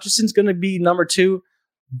think Hutchinson's going to be number 2,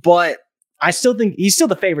 but I still think he's still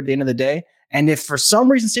the favorite at the end of the day. And if for some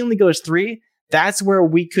reason Stingley goes 3, that's where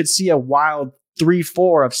we could see a wild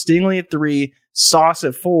 3-4 of Stingley at 3, Sauce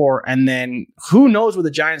at 4, and then who knows what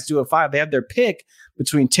the Giants do at 5. They have their pick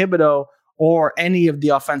between Thibodeau or any of the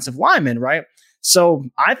offensive linemen, right? So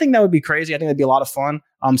I think that would be crazy. I think that'd be a lot of fun.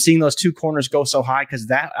 Seeing those 2 corners go so high, because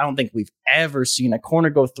that I don't think we've ever seen a corner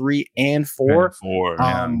go 3 and 4.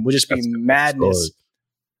 Would just be madness.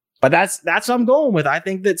 But that's what I'm going with. I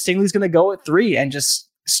think that Stingley's going to go at 3 and just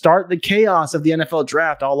start the chaos of the NFL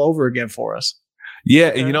draft all over again for us. Yeah,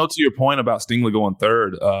 and to your point about Stingley going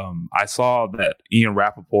 3rd, I saw that Ian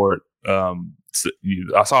Rappaport.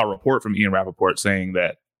 I saw a report from Ian Rappaport saying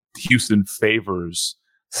that Houston favors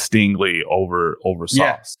Stingley over Sauce.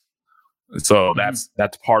 Yeah. So that's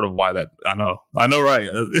part of why that I know, right?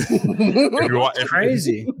 It's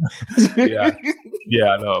crazy. Yeah,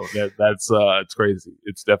 I know that's it's crazy.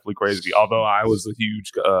 It's definitely crazy. Although I was a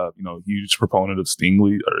huge, huge proponent of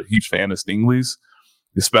Stingley, or a huge fan of Stingley's,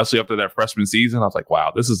 especially after that freshman season. I was like,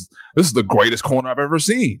 wow, this is the greatest corner I've ever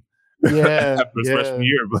seen. Yeah, after his freshman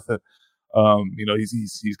year, but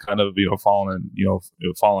he's kind of fallen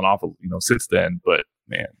off since then. But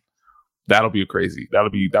man, that'll be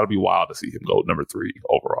wild to see him go number 3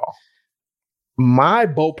 overall. My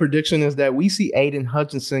bold prediction is that we see Aiden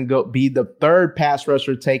Hutchinson be the 3rd pass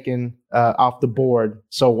rusher taken off the board.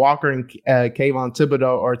 So Walker and Kayvon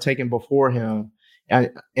Thibodeau are taken before him.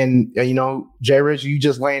 And Jay Rich, you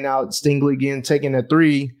just laying out Stingley again taken at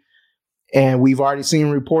 3. And we've already seen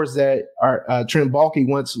reports that our Trent Baalke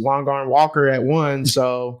wants long arm Walker at 1.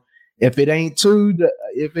 So if it ain't two to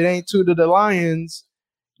the Lions,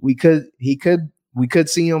 we could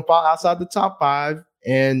see him fall outside the top 5,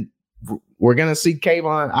 and we're gonna see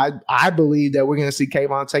Kayvon. I believe that we're gonna see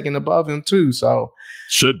Kayvon taken above him too. So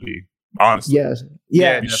should be, honestly. Yes.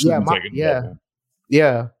 Yeah.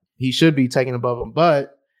 He should be taken above him.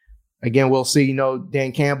 But again, we'll see.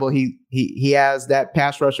 Dan Campbell, he has that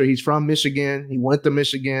pass rusher. He's from Michigan. He went to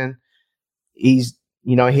Michigan. He's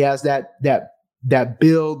he has that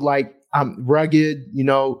build, like, I'm rugged.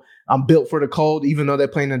 I'm built for the cold, even though they're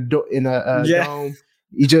playing in a dome.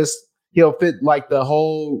 He'll fit like the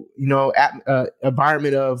whole,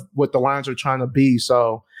 environment of what the Lions are trying to be.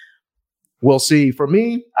 So we'll see. For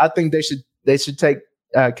me, I think they should take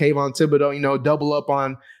Kayvon Thibodeau, double up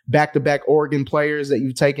on back-to-back Oregon players that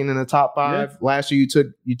you've taken in the top 5. Yeah. Last year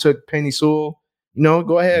you took Penny Sewell.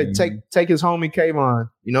 Go ahead, take his homie Kayvon,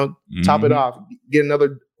 top it off, get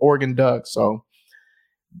another Oregon Duck. So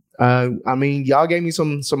y'all gave me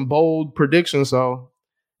some bold predictions, so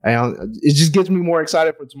it just gets me more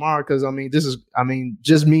excited for tomorrow, because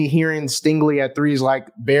just me hearing Stingley at 3 is like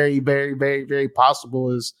very, very, very, very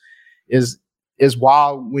possible is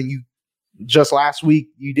wild. When you just last week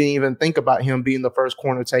you didn't even think about him being the first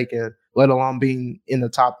corner taken, let alone being in the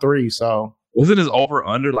top 3. So wasn't his over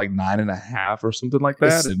under like 9.5 or something like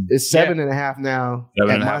that? It's 7.5 now at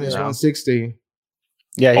minus 160.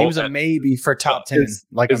 Yeah, he was a maybe for top 10. Is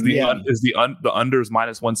the unders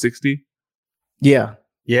minus 160? Yeah.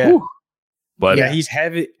 Whew. But yeah, he's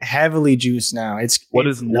heavily juiced now. What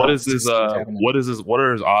are his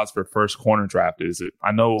odds for first corner draft? Is it?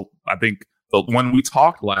 I think when we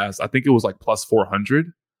talked last, I think it was like plus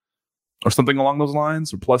 400 or something along those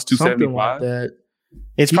lines, or plus 275. Like that.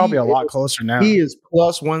 It's probably a lot closer now. He is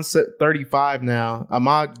plus 135 now.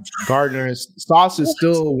 Ahmad Gardner Sauce is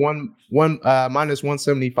still minus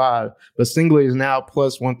 175, but Stingley is now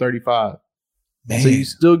plus 135. Man. So you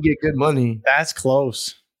still get good money. That's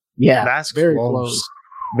close. Yeah, that's very close.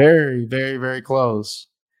 Very, very, very close.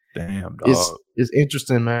 Damn, dog. It's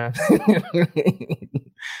interesting, man.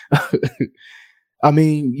 I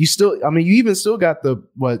mean, you even still got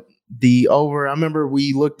the over. I remember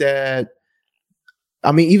we looked at.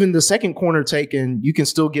 I mean, even the second corner taken, you can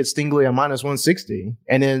still get Stingley at minus 160,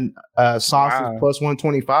 and then Sauce is plus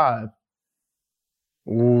 125.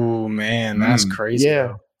 Ooh, man, that's crazy.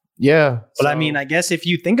 Yeah, yeah. But I mean, I guess if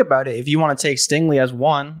you think about it, if you want to take Stingley as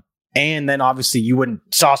one, and then obviously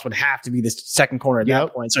Sauce would have to be the second corner at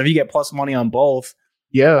that point. So if you get plus money on both,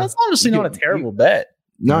 that's honestly not a terrible bet.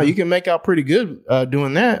 No, you can make out pretty good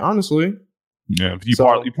doing that, honestly. Yeah, if you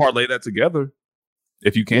parlay that together,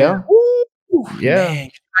 if you can. Yeah. Yeah, man,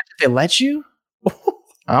 did they let you?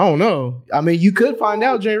 I don't know. I mean, you could find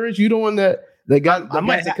out, Jay Rich. You the one that got. I'm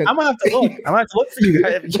gonna have to look. I'm gonna have to look for you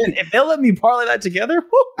guys. If they'll let me parlay that together,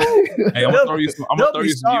 hey, I'm gonna throw you some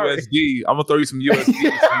USD. I'm gonna throw you some USD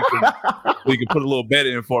so you can put a little bet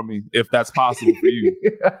in for me if that's possible for you.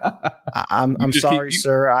 I'm sorry,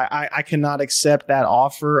 sir. I cannot accept that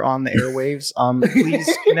offer on the airwaves. Please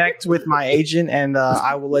connect with my agent, and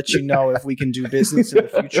I will let you know if we can do business in the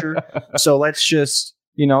future. So let's just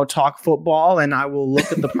talk football, and I will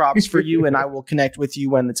look at the props for you, and I will connect with you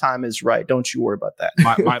when the time is right. Don't you worry about that.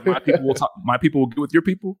 My people will talk. My people will get with your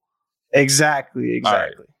people. Exactly.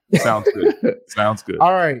 Right. Sounds good.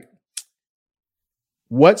 All right.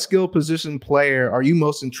 What skill position player are you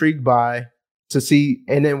most intrigued by to see,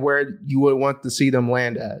 and then where you would want to see them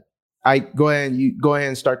land at? Go ahead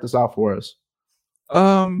and start this off for us.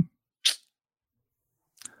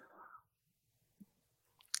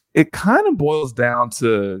 It kind of boils down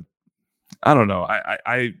to, I don't know.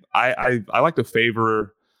 I like to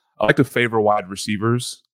favor wide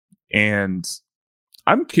receivers, and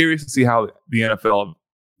I'm curious to see how the NFL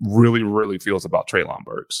really, really feels about Treylon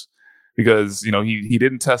Burks, because he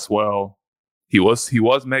didn't test well. He was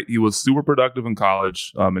super productive in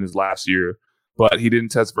college in his last year, but he didn't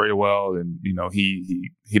test very well, and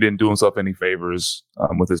he didn't do himself any favors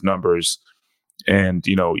with his numbers. And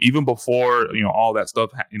even before all that stuff,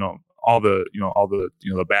 all the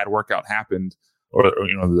bad workout happened, or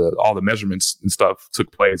all the measurements and stuff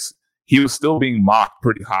took place, he was still being mocked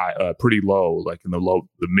pretty high, pretty low, like in the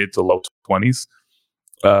mid to low 20s,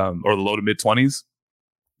 or the low to mid 20s.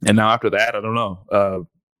 And now after that, I don't know.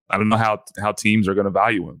 I don't know how teams are going to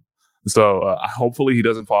value him. So hopefully he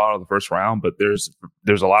doesn't fall out of the first round. But there's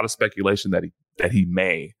a lot of speculation that he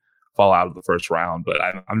may fall out of the first round. But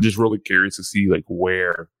I'm just really curious to see like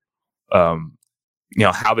where, how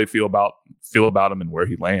they feel about him and where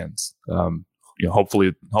he lands.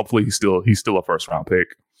 Hopefully he's still a first round pick,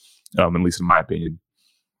 at least in my opinion.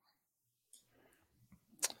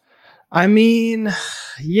 I mean,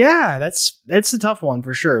 yeah, that's a tough one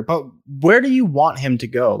for sure. But where do you want him to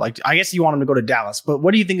go? Like, I guess you want him to go to Dallas, but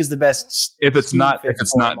what do you think is the best? If it's not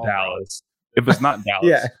Dallas,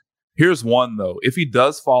 yeah. Here's one though. If he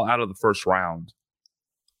does fall out of the first round,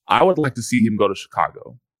 I would like to see him go to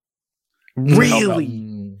Chicago.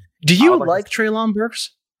 Really? Do you like Treylon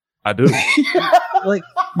Burks? I do. Do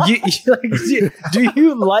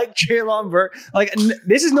you like Treylon Burks? Like,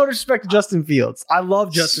 this is no disrespect to Justin Fields. I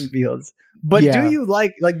love Justin Fields, but do you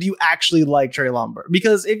actually like Treylon Burks?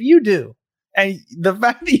 Because if you do, and the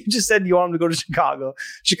fact that you just said you want him to go to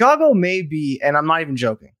Chicago may be, and I'm not even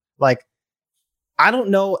joking. Like, I don't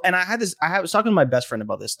know. And I was talking to my best friend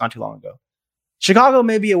about this not too long ago. Chicago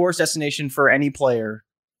may be a worse destination for any player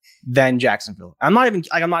than Jacksonville. I'm not even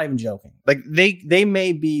joking. Like, they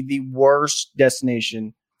may be the worst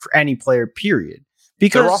destination for any player, period.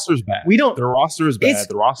 Because their roster's bad. Their roster is bad.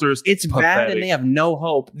 It's pathetic. Bad, and they have no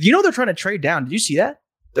hope. They're trying to trade down. Did you see that?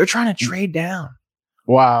 They're trying to trade down.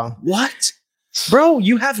 Wow. What? Bro,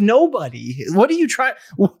 you have nobody. What are you trying?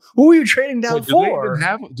 Who are you trading down for?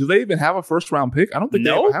 Do they even have a first round pick? I don't think they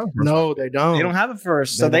have a first round. No, they don't. They don't have a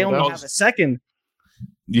first, so they only have a second.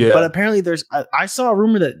 Yeah, but apparently I saw a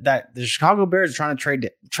rumor that the Chicago Bears are trying to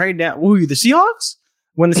trade down. The Seahawks?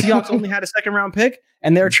 When the Seahawks only had a second round pick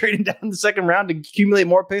and they're trading down the second round to accumulate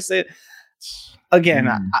more picks. I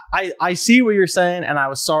see what you're saying, and I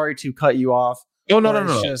was sorry to cut you off. No.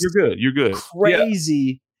 You're good.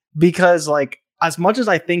 Crazy because, like, as much as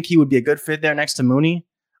I think he would be a good fit there next to Mooney,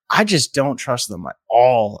 I just don't trust them at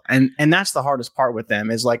all. And that's the hardest part with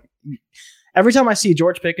them is like every time I see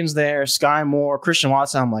George Pickens there, Sky Moore, Christian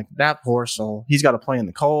Watson, I'm like, that poor soul. He's got to play in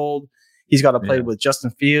the cold. He's got to play with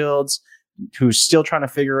Justin Fields, who's still trying to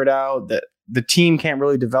figure it out. That the team can't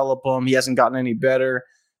really develop him. He hasn't gotten any better.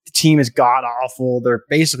 The team is god awful. They're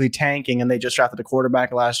basically tanking, and they just drafted a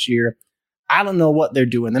quarterback last year. I don't know what they're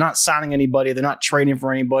doing. They're not signing anybody. They're not trading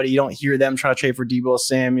for anybody. You don't hear them try to trade for Deebo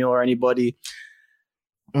Samuel or anybody.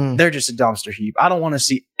 They're just a dumpster heap. I don't want to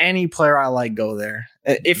see any player I like go there.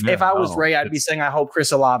 If I was Ray, I'd be saying I hope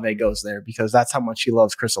Chris Olave goes there because that's how much he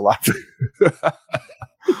loves Chris Olave.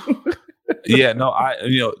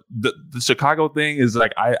 The Chicago thing is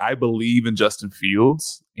like I believe in Justin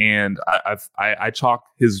Fields, and I chalk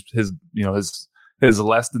his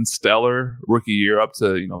less than stellar rookie year up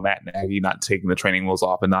to Matt Nagy not taking the training wheels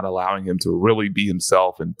off and not allowing him to really be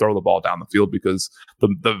himself and throw the ball down the field, because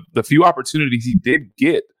the few opportunities he did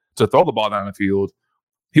get to throw the ball down the field,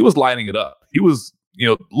 he was lighting it up. He was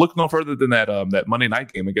look no further than that Monday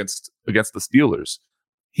night game against the Steelers.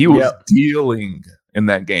 He was dealing in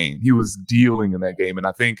that game. And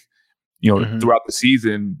I think throughout the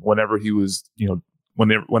season, whenever he was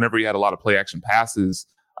whenever he had a lot of play action passes,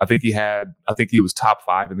 I think he was top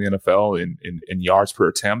 5 in the NFL in yards per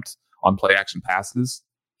attempt on play action passes.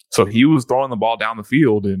 So he was throwing the ball down the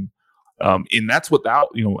field, and that's without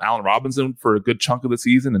Allen Robinson for a good chunk of the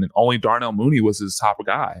season, and then only Darnell Mooney was his top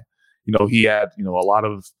guy. He had a lot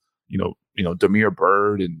of Damiere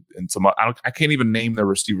Byrd and some. I can't even name the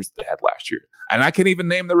receivers they had last year, and I can't even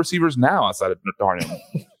name the receivers now outside of Darnell.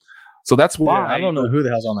 So that's why I don't know who the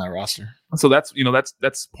hell's on that roster. So that's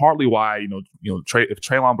partly why if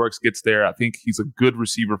Treylon Burks gets there, I think he's a good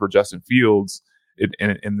receiver for Justin Fields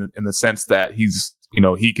in the sense that he's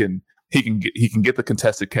he can get the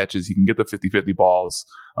contested catches, he can get the 50-50 balls.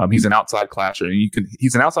 He's an outside clasher, and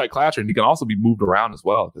he's an outside clasher, and he can also be moved around as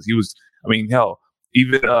well, because he was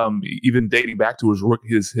even dating back to his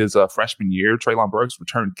freshman year, Treylon Burks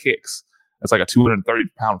returned kicks. That's like a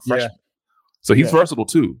 230-pound freshman, so he's versatile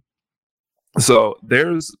too. So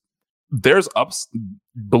there's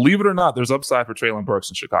believe it or not, there's upside for Treylon Burks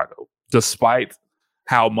in Chicago, despite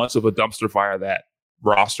how much of a dumpster fire that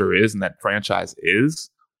roster is and that franchise is.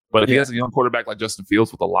 But if he has a young quarterback like Justin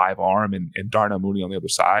Fields with a live arm and Darnell Mooney on the other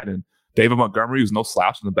side, and David Montgomery, who's no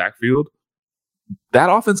slouch in the backfield, that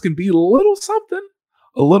offense can be a little something.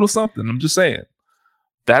 I'm just saying.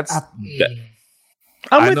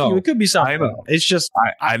 I'm with you. It could be something. It's just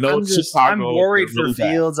I know I'm worried for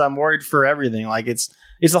Fields. I'm worried for everything. Like it's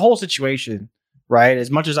the whole situation, right? As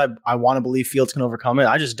much as I want to believe Fields can overcome it,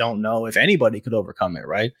 I just don't know if anybody could overcome it,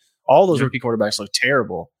 right? All those rookie quarterbacks look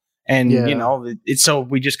terrible. And it's so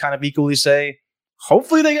we just kind of equally say,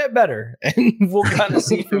 hopefully they get better, and we'll kind of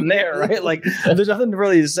see from there, right? Like there's nothing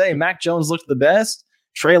really to say. Mac Jones looked the best.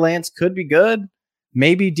 Trey Lance could be good.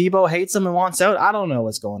 Maybe Deebo hates him and wants out. I don't know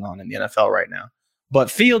what's going on in the NFL right now. But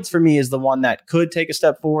Fields, for me, is the one that could take a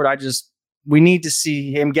step forward. We need to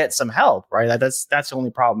see him get some help, right? That's the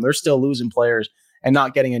only problem. They're still losing players and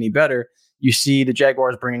not getting any better. You see the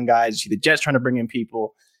Jaguars bringing guys. You see the Jets trying to bring in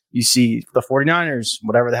people. You see the 49ers,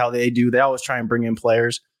 whatever the hell they do, they always try and bring in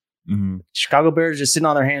players. Mm-hmm. Chicago Bears just sitting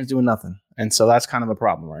on their hands doing nothing. And so that's kind of a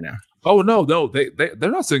problem right now. Oh, no. They're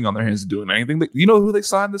not sitting on their hands doing anything. You know who they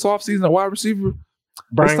signed this offseason, a wide receiver?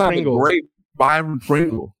 Great Byron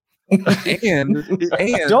Pringle. and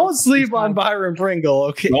don't sleep on Byron Pringle.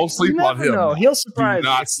 Okay, don't sleep on him. No, he'll surprise. Do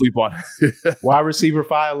not sleep on him. Wide receiver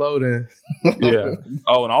Fire Loden. Yeah.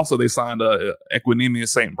 Oh, and also they signed Equinemius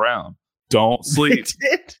St. Brown. Don't sleep.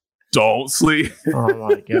 Don't sleep. Oh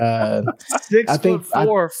my God.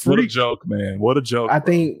 6'4". What a joke, man. What a joke. I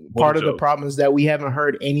think part of the problem is that we haven't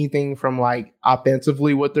heard anything from like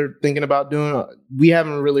offensively what they're thinking about doing. We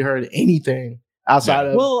haven't really heard anything outside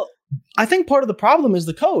of. Well, I think part of the problem is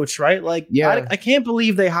the coach, right? Like, I can't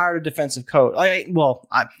believe they hired a defensive coach. I can't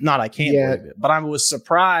believe it, but I was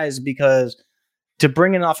surprised because to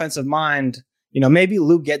bring an offensive mind, maybe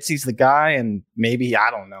Luke Getsy's the guy, and maybe,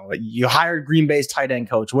 I don't know, you hired Green Bay's tight end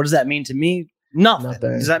coach. What does that mean to me? Nothing.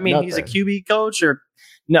 Does that mean he's a QB coach or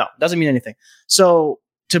no? Doesn't mean anything. So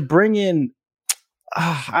to bring in,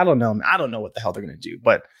 I don't know. I don't know what the hell they're going to do,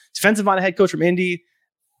 but defensive minded head coach from Indy.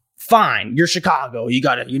 Fine, you're Chicago. You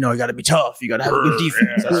gotta be tough. You gotta have a good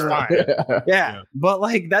defense. That's fine. Yeah, but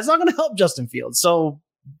like that's not gonna help Justin Fields. So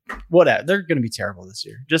whatever, they're gonna be terrible this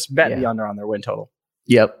year. Just bet the under on their win total.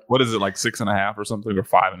 Yep. What is it, like 6.5 or something, or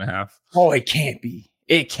 5.5? Oh, it can't be.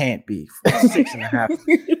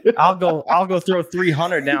 6.5. I'll go throw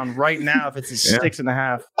 300 down right now if it's a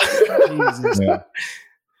 6.5. Jesus. Yeah.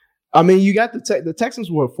 I mean, you got the Texans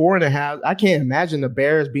were 4.5. I can't imagine the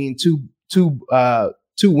Bears being two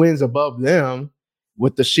wins above them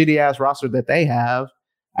with the shitty ass roster that they have.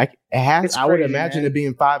 I would imagine it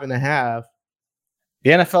being 5.5. The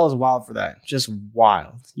NFL is wild for that. Just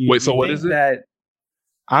wild. Wait, so what is it? That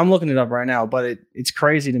I'm looking it up right now, but it's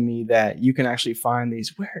crazy to me that you can actually find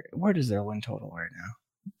these. Where does their win total right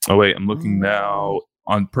now? Oh wait, I'm looking now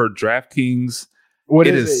on per DraftKings. What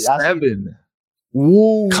it is it? 7.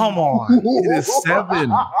 Ooh. Come on. It is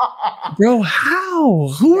 7. Bro, how?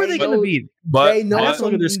 Who are they going to beat? But they know I have to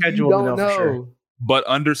look at their schedule to know for sure. But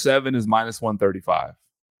under 7 is minus 135.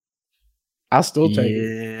 I'll still take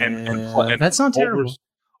it. And that's not terrible.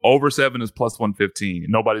 Over 7 is plus 115.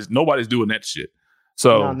 Nobody's doing that shit.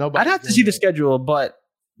 So I'd have to see the schedule, but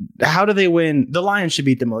how do they win? The Lions should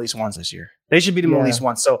beat them at least once this year. They should beat them at least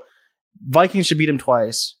once. So Vikings should beat them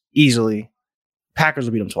twice easily. Packers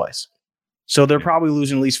will beat them twice. So they're probably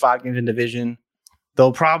losing at least 5 games in division.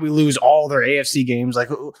 They'll probably lose all their AFC games. Like,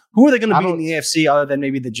 who are they going to beat in the AFC other than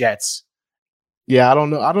maybe the Jets? Yeah, I don't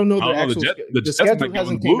know. I don't know the schedule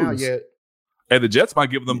hasn't came out yet. Hey, the Jets might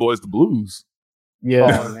give them boys the blues.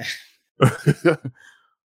 Yeah. Oh,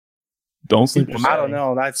 Don't sleep on that. I don't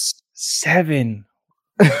know. That's 7.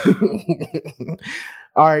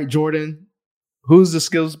 All right, Jordan. Who's the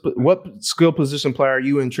skills? What skill position player are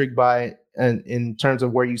you intrigued by, and in terms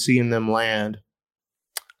of where you see them land?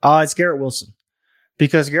 It's Garrett Wilson,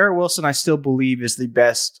 because Garrett Wilson, I still believe, is the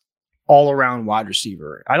best all-around wide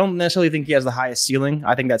receiver. I don't necessarily think he has the highest ceiling.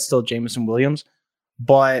 I think that's still Jameson Williams,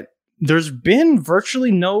 but there's been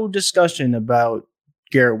virtually no discussion about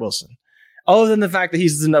Garrett Wilson, other than the fact that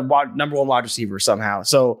he's the number 1 wide receiver somehow.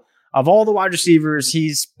 So, of all the wide receivers,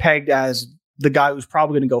 he's pegged as the guy who's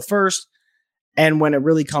probably going to go first. And when it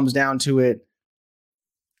really comes down to it,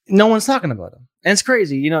 no one's talking about him. And it's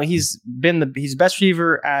crazy. You know, he's the best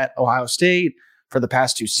receiver at Ohio State for the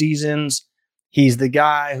past 2 seasons. He's the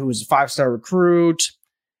guy who was a 5-star recruit.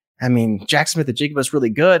 I mean, Jack Smith and Jacob is really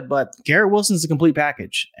good, but Garrett Wilson's a complete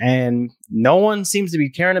package. And no one seems to be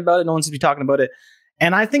caring about it. No one seems to be talking about it.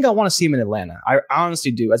 And I think I want to see him in Atlanta. I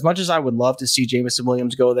honestly do. As much as I would love to see Jameson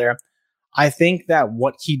Williams go there, I think that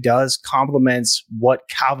what he does complements what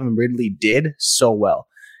Calvin Ridley did so well.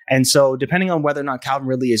 And so depending on whether or not Calvin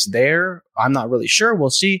Ridley is there, I'm not really sure. We'll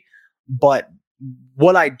see. But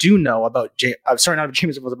what I do know about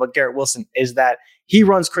about Garrett Wilson is that he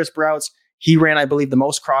runs crisp routes. He ran, I believe, the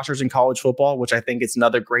most crossers in college football, which I think is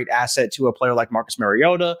another great asset to a player like Marcus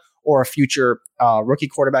Mariota or a future rookie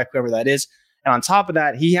quarterback, whoever that is. And on top of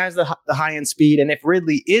that, he has the high-end speed. And if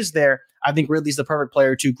Ridley is there, I think Ridley's the perfect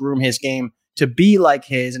player to groom his game to be like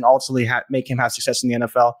his and ultimately make him have success in the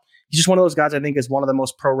NFL. He's just one of those guys I think is one of the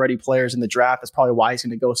most pro-ready players in the draft. That's probably why he's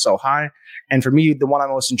going to go so high. And for me, the one I'm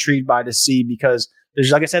most intrigued by to see, because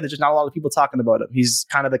there's, like I said, there's just not a lot of people talking about him. He's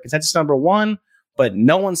kind of the consensus number 1, but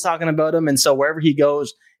no one's talking about him. And so wherever he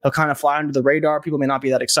goes, he'll kind of fly under the radar. People may not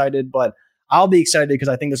be that excited, but I'll be excited because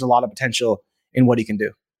I think there's a lot of potential in what he can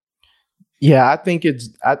do. Yeah, I think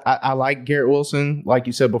I like Garrett Wilson. Like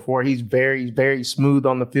you said before, he's very, very smooth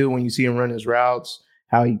on the field when you see him run his routes,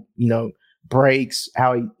 how he, breaks,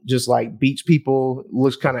 how he just like beats people,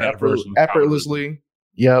 looks kind of effortlessly.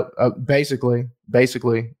 Yep. Basically.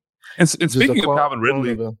 And speaking of Calvin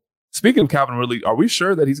Ridley, are we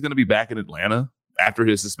sure that he's going to be back in Atlanta after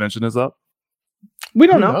his suspension is up? We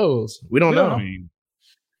don't know. Knows? We don't know.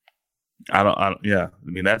 I don't. Yeah. I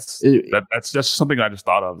mean, that's just something I just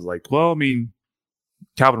thought of. Like, well, I mean,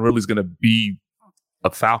 Calvin Ridley's going to be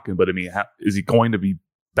a Falcon, but I mean, is he going to be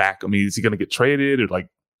back? I mean, is he going to get traded or like?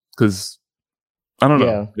 Because I don't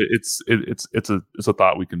know. Yeah. It's a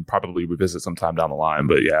thought we can probably revisit sometime down the line.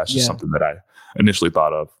 But yeah, it's just something that I initially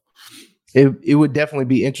thought of. It would definitely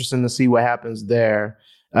be interesting to see what happens there.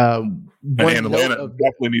 And Atlanta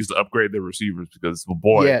definitely needs to upgrade their receivers because,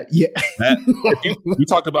 you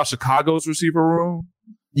talked about Chicago's receiver room.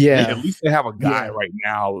 Yeah, at least they have a guy right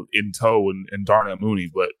now in tow and Darnell Mooney,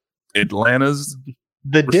 but Atlanta's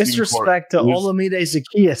the disrespect to Olamide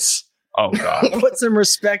Zaccheaus. Oh God, put some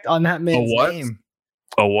respect on that man's name.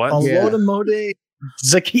 A what? Olamide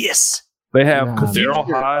Zaccheaus. They have Kadero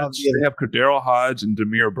Hodge. They have Kadero Hodge and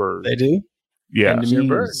Demir Bird. They do. Yeah, and Demir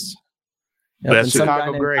Bird. Yep, that's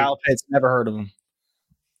Chicago great. Kyle Pitts, never heard of him.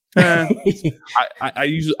 I'm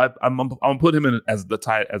gonna put him in as a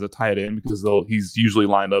tight end because he's usually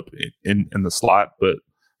lined up in the slot. But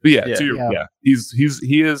he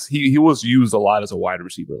was used a lot as a wide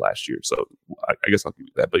receiver last year. So I guess I'll give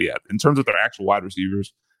you that. But yeah, in terms of their actual wide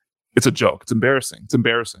receivers, it's a joke. It's embarrassing. I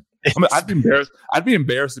mean, I'd be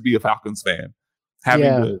embarrassed to be a Falcons fan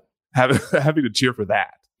having to cheer for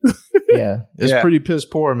that. Yeah, it's pretty piss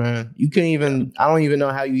poor, man. You can't even. I don't even know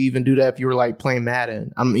how you even do that if you were like playing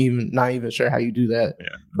Madden. I'm even not even sure how you do that.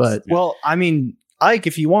 Yeah, but well, I mean, Ike,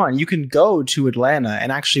 if you want, you can go to Atlanta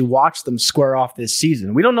and actually watch them square off this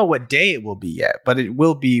season. We don't know what day it will be yet, but it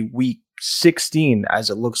will be week 16 as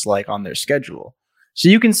it looks like on their schedule. So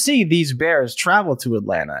you can see these Bears travel to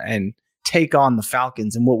Atlanta and take on the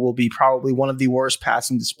Falcons in what will be probably one of the worst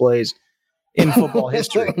passing displays in football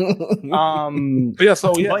history. I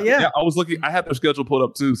was looking. I had their schedule pulled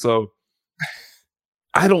up too, so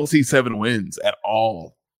I don't see 7 wins at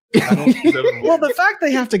all. Well, the fact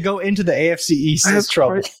they have to go into the AFC East is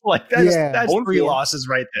trouble. Right. Like that's 3 losses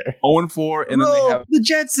right there. 0-4, and then they have the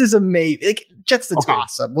Jets is amazing. Jets the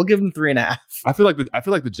toss up. We'll give them 3.5. I feel like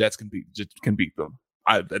the Jets can beat them.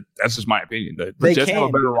 That's just my opinion. The Jets have a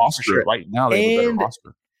better roster right now. They have a better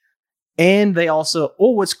roster. And they also,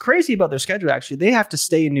 what's crazy about their schedule, actually, they have to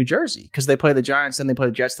stay in New Jersey because they play the Giants and they play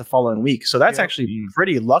the Jets the following week. So that's actually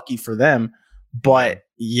pretty lucky for them. But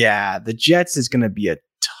yeah, the Jets is going to be a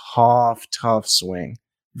tough swing.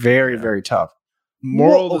 Very, very tough.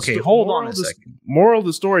 Hold on a second. Moral of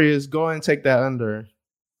the story is go ahead and take that under.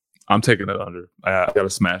 I'm taking it under. I got to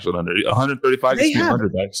smash it under. 135 is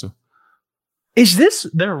 200 back. So. Is this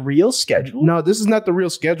their real schedule? No, this is not the real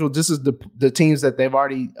schedule. This is the teams that they've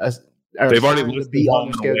already listed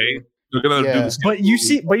on the schedule. They're gonna do the schedule.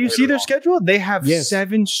 But you see their schedule. They have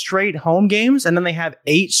 7 straight home games, and then they have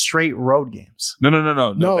 8 straight road games. No.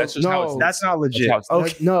 That's just how it's, that's not legit.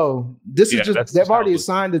 No, this is just they've already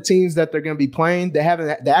assigned the teams that they're going to be playing. They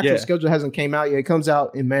haven't. The actual schedule hasn't came out yet. It comes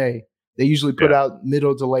out in May. They usually put out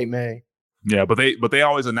middle to late May. Yeah, but they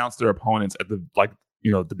always announce their opponents at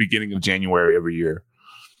the beginning of January every year.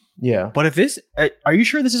 Yeah, but are you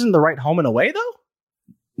sure this isn't the right home and away though?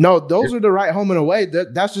 No, those are the right home and away.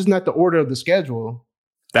 That's just not the order of the schedule.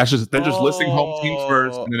 They're just listing home teams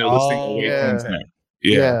first, and then they're listing away teams next.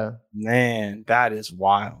 Yeah, man, that is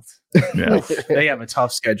wild. Yeah, they have a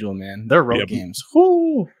tough schedule, man. Their road games.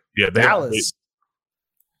 Whoo. Yeah, Dallas.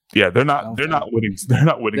 They're not winning. They're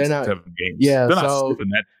not winning 7 games. Yeah, they're not skipping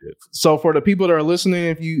that shit. So for the people that are listening,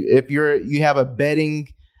 if you have a betting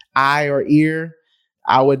eye or ear,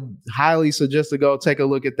 I would highly suggest to go take a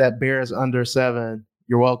look at that Bears under 7.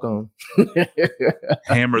 You're welcome.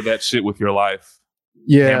 Hammer that shit with your life.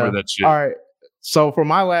 Yeah. Hammer that shit. All right. So for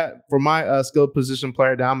my skilled position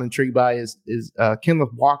player that I'm intrigued by is Kenneth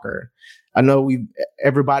Walker. I know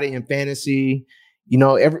everybody in fantasy,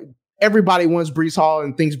 everybody wants Breece Hall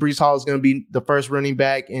and thinks Breece Hall is going to be the first running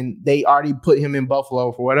back, and they already put him in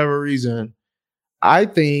Buffalo for whatever reason. I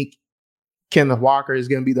think Kenneth Walker is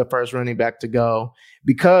going to be the first running back to go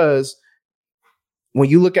because when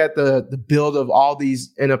you look at the build of all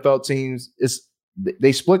these NFL teams,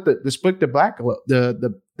 they split the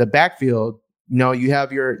backfield. You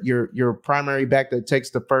have your primary back that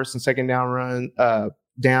takes the first and second down run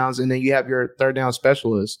downs, and then you have your third down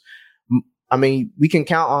specialist. I mean, we can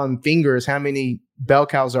count on fingers how many bell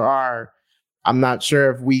cows there are. I'm not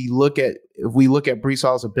sure if we look at Breece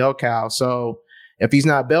Hall as a bell cow. So if he's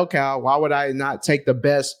not a bell cow, why would I not take the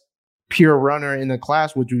best pure runner in the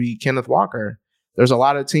class, which would be Kenneth Walker? There's a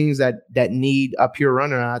lot of teams that need a pure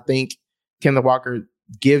runner, and I think Kenneth Walker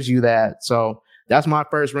gives you that. So that's my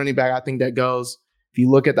first running back. I think that goes. If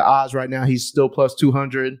you look at the odds right now, he's still plus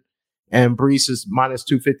 200, and Breece is minus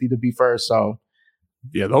 250 to be first. So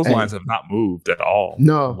yeah, those lines have not moved at all.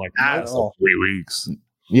 No, at all. 3 weeks.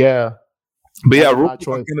 Yeah, but yeah,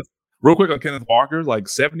 real quick on Kenneth Walker,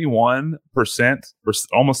 71%, or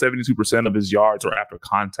almost 72% of his yards are after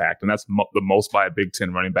contact, and that's the most by a Big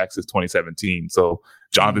Ten running back since 2017. So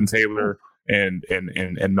Jonathan Taylor and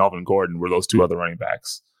Melvin Gordon were those 2 other running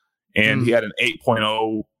backs, and he had an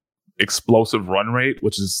 8.0 explosive run rate,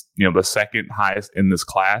 which is the second highest in this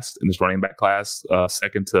running back class,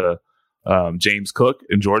 second to James Cook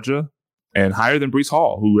in Georgia, and higher than Breece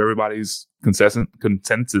Hall, who everybody's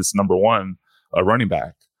consensus number 1 running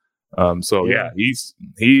back.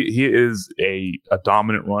 He is a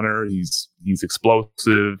dominant runner. He's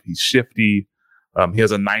explosive. He's shifty. He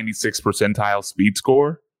has a 96 percentile speed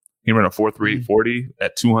score. He ran a 4.38 40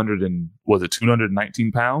 at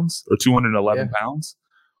 219 pounds or 211 pounds.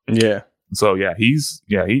 Yeah. So he's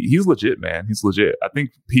legit, man. He's legit. I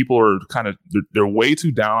think people are they're way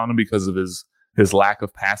too down on him because of his lack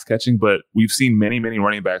of pass catching. But we've seen many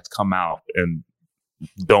running backs come out and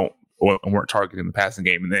weren't targeting the passing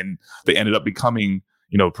game, and then they ended up becoming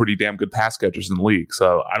pretty damn good pass catchers in the league.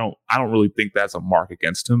 So I don't really think that's a mark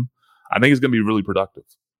against him. I think he's going to be really productive.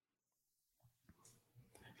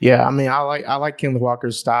 Yeah, I mean, I like Kenneth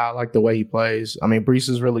Walker's style. I like the way he plays. I mean, Breece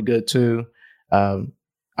is really good too.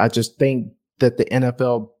 I just think that the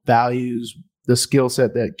NFL values the skill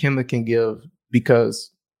set that Kenneth can give,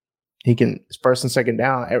 because he can first and second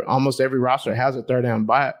down. Almost every roster has a third down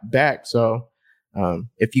back. So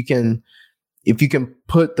if you can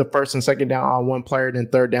put the first and second down on one player, then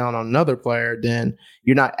third down on another player, then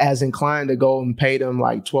you're not as inclined to go and pay them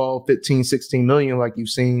like 12, 15, 16 million like you've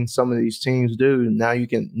seen some of these teams do. Now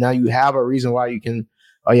you have a reason why you can,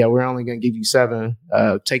 oh yeah, we're only going to give you 7,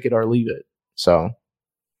 take it or leave it. So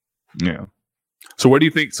yeah. So where do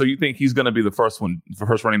you think? So you think he's going to be the first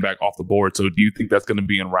running back off the board? So do you think that's going to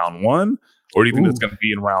be in round 1, or do you think that's going to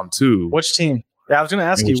be in round 2? Which team? Yeah, I was going to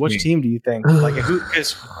ask you, which team do you think? Like, if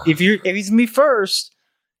he's going to be first,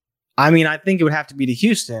 I mean, I think it would have to be to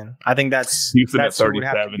Houston. I think Houston at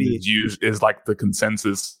 37 is like the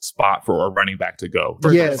consensus spot for a running back to go.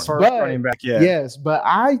 Yes, but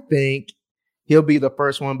I think he'll be the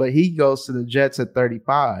first one, but he goes to the Jets at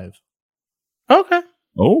 35. Okay.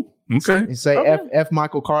 Oh, okay. You say F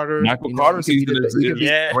Michael Carter. Michael Carter season is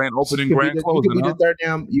grand opening, grand closing. You could be the third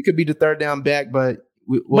down. You could be the third down back, but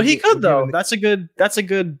he could though. That's a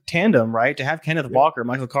good tandem, right? To have Kenneth Walker,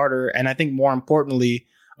 Michael Carter, and I think more importantly,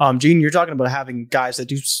 Gene, you're talking about having guys that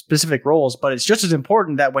do specific roles, but it's just as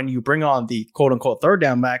important that when you bring on the quote unquote third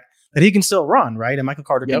down back, that he can still run, right? And Michael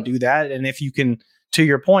Carter can do that. And if you can, to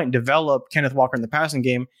your point, develop Kenneth Walker in the passing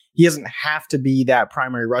game, he doesn't have to be that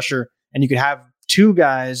primary rusher, and you could have 2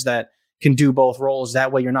 guys that can do both roles.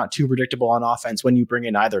 That way you're not too predictable on offense when you bring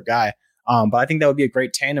in either guy. But I think that would be a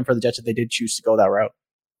great tandem for the Jets if they did choose to go that route.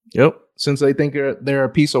 Yep. Since they think they're a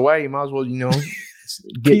piece away, you might as well,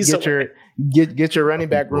 get your running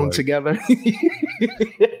back room together.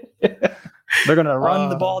 They're going to run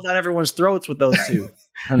the ball down everyone's throats with those 2.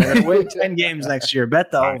 And they're going to win 10 games next year.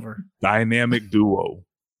 Bet the over. Dynamic duo.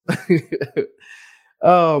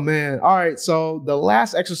 Oh, man. All right. So the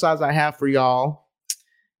last exercise I have for y'all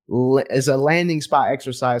is a landing spot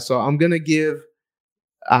exercise. So I'm going to give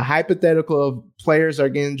a hypothetical of players are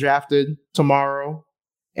getting drafted tomorrow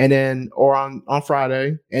or on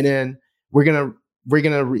Friday. And then we're going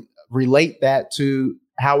to relate that to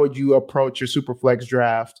how would you approach your Superflex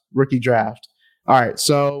draft, rookie draft. All right.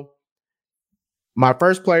 So my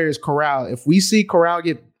first player is Corral. If we see Corral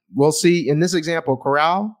we'll see in this example,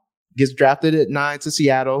 Corral gets drafted at 9 to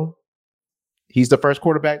Seattle. He's the first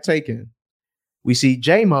quarterback taken. We see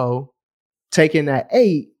J-Mo taken at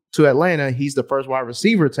 8 to Atlanta. He's the first wide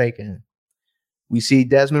receiver taken. We see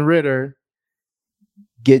Desmond Ridder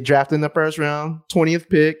get drafted in the first round, 20th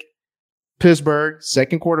pick. Pittsburgh,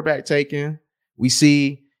 second quarterback taken. We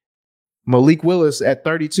see Malik Willis at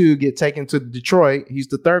 32 get taken to Detroit. He's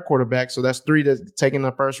the third quarterback, so that's 3 that's taken in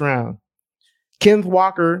the first round. Kenneth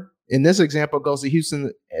Walker, in this example, goes to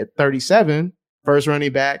Houston at 37, first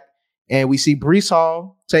running back. And we see Breece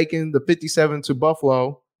Hall taking the 57 to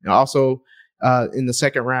Buffalo, and also in the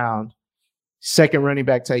second round, second running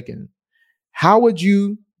back taken. How would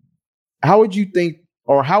you think,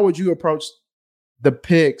 or how would you approach the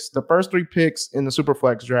picks, the first 3 picks in the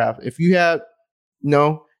Superflex draft? If you had,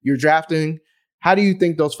 you're drafting, how do you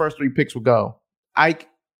think those first 3 picks will go? Ike,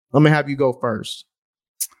 let me have you go first.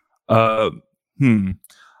 I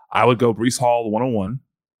would go Breece Hall 101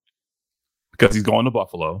 because he's going to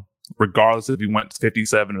Buffalo, regardless if he went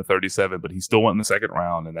 57 or 37, but he still went in the second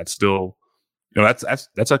round, and that's still, that's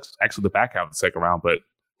actually the back half of the second round. But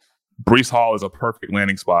Breece Hall is a perfect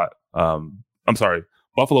landing spot.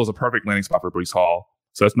 Buffalo is a perfect landing spot for Breece Hall,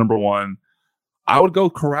 so that's number 1. I would go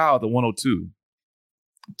Corral at the 102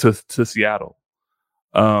 to Seattle.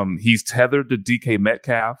 He's tethered to DK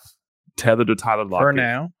Metcalf, tethered to Tyler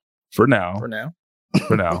Lockett. For now.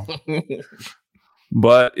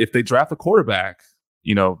 But if they draft a quarterback,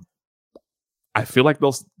 I feel like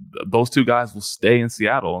those 2 guys will stay in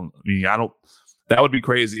Seattle. I mean, that would be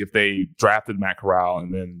crazy if they drafted Matt Corral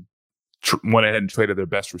and then went ahead and traded their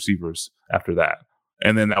best receivers after that.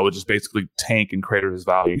 And then that would just basically tank and crater his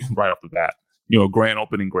value right off the bat. Grand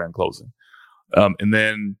opening, grand closing. And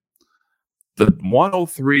then the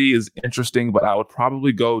 103 is interesting, but I would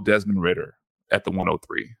probably go Desmond Ridder at the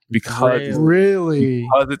 103 because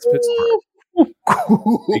it's Pittsburgh.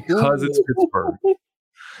 Because it's Pittsburgh.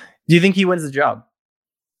 Do you think he wins the job?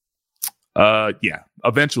 Yeah,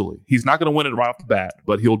 eventually. He's not going to win it right off the bat,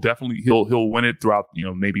 but he'll win it throughout,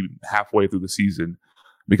 maybe halfway through the season,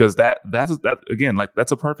 because that's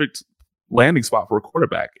a perfect landing spot for a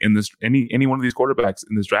quarterback in this. Any one of these quarterbacks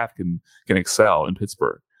in this draft can excel in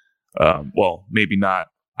Pittsburgh. Well, maybe not.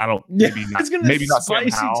 I don't. Maybe not. Maybe not Sam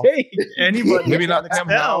Howell. Anybody? Maybe not Sam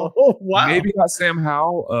Howell. Oh, wow. Maybe not Sam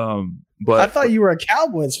Howell. But I thought you were a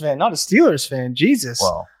Cowboys fan, not a Steelers fan. Jesus.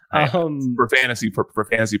 Well, for fantasy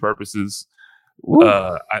purposes,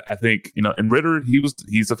 I think, and Ritter,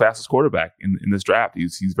 he's the fastest quarterback in this draft.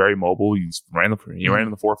 He's very mobile. He ran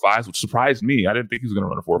in the 4.5s, which surprised me. I didn't think he was going to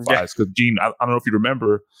run a 4.5s because Gene, I don't know if you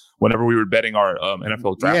remember whenever we were betting our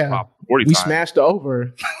NFL draft prop 40 we times. Smashed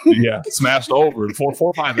over. Smashed over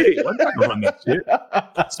 4.58. I'm not going to run that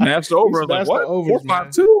shit. Smashed over. Like what?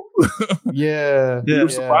 4.52. Yeah. We were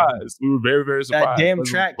surprised. We were very, very surprised. That damn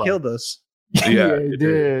track killed us. Yeah, it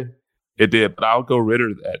did. It did, but I'll go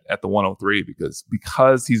Ritter at the 103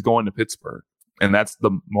 because he's going to Pittsburgh, and that's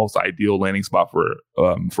the most ideal landing spot for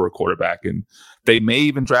a quarterback. And they may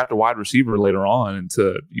even draft a wide receiver later on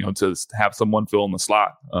to have someone fill in the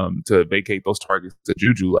slot to vacate those targets that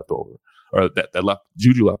Juju left over, or that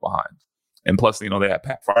Juju left behind. And plus, they had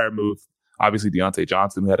Pat Freiermuth, obviously Deontay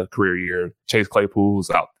Johnson, who had a career year, Chase Claypool,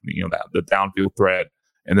 who's out, the downfield threat,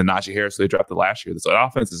 and then Najee Harris, who they drafted last year. So the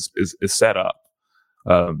offense is set up.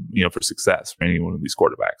 For success for any one of these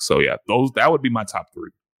quarterbacks. So yeah, that would be my top 3.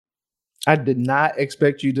 I did not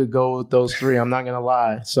expect you to go with those 3. I'm not gonna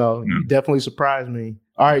lie. So you definitely surprised me.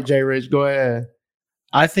 All right, Jay Rich, go ahead.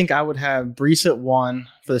 I think I would have Brees at 1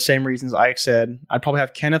 for the same reasons Ike said. I'd probably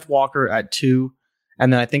have Kenneth Walker at 2,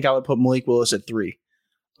 and then I think I would put Malik Willis at 3.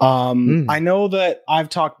 I know that I've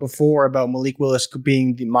talked before about Malik Willis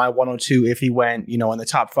being my 102 if he went, in the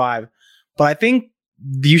top 5, but I think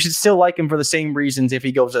you should still like him for the same reasons if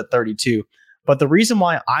he goes at 32. But the reason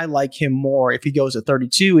why I like him more if he goes at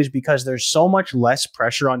 32 is because there's so much less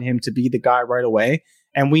pressure on him to be the guy right away.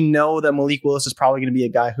 And we know that Malik Willis is probably going to be a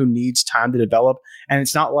guy who needs time to develop. And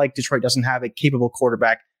it's not like Detroit doesn't have a capable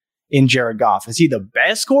quarterback in Jared Goff. Is he the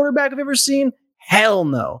best quarterback I've ever seen? Hell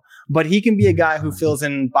no. But he can be a guy who fills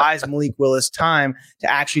in and buys Malik Willis time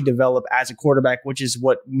to actually develop as a quarterback, which is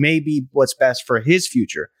what's best for his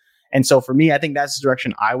future. And so for me, I think that's the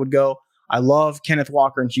direction I would go. I love Kenneth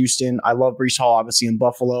Walker in Houston. I love Breece Hall, obviously, in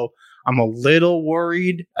Buffalo. I'm a little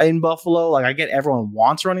worried in Buffalo. Like, I get everyone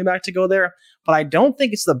wants a running back to go there, but I don't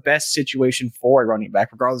think it's the best situation for a running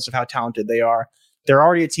back, regardless of how talented they are. They're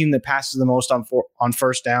already a team that passes the most on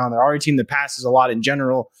first down. They're already a team that passes a lot in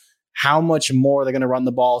general. How much more they're going to run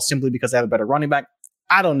the ball simply because they have a better running back?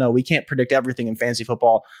 I don't know. We can't predict everything in fantasy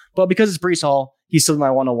football, but because it's Breece Hall, he's still my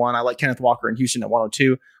 101. I like Kenneth Walker in Houston at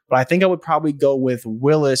 102. But I think I would probably go with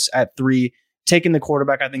Willis at 3. Taking the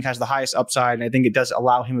quarterback, I think, has the highest upside, and I think it does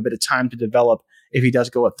allow him a bit of time to develop if he does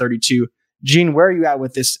go at 32. Gene, where are you at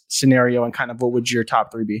with this scenario, and kind of what would your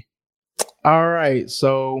top 3 be? All right,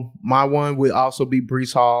 so my 1 would also be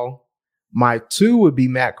Breece Hall. My 2 would be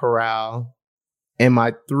Matt Corral, and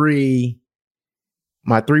my 3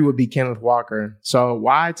 would be Kenneth Walker. So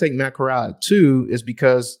why I take Matt Corral at 2 is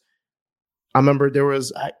because I remember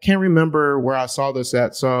I can't remember where I saw this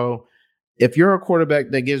at. So if you're a quarterback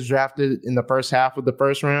that gets drafted in the first half of the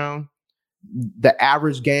first round, the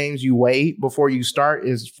average games you wait before you start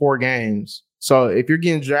is 4 games. So if you're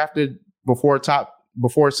getting drafted before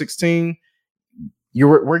 16,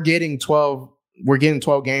 we're getting 12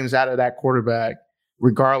 games out of that quarterback,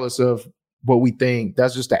 regardless of what we think.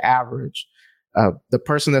 That's just the average. The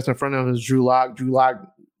person that's in front of us is Drew Lock. Drew Lock,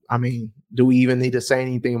 I mean, do we even need to say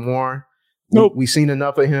anything more? Nope. We've seen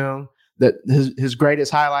enough of him that his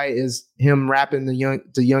greatest highlight is him rapping the young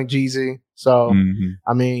Jeezy. So,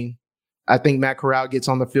 I mean, I think Matt Corral gets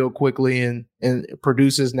on the field quickly and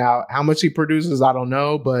produces. Now, how much he produces, I don't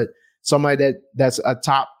know, but somebody that's a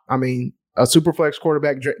top, I mean, a super flex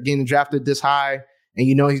quarterback getting drafted this high, and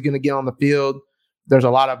he's going to get on the field. There's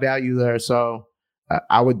a lot of value there. So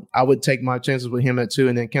I would take my chances with him at 2,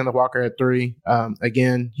 and then Kenneth Walker at 3.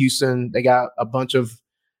 Again, Houston, they got a bunch of,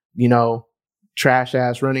 trash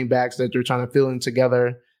ass running backs that they're trying to fill in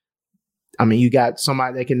together. I mean, you got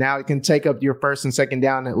somebody that can take up your first and second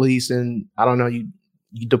down at least. And I don't know, you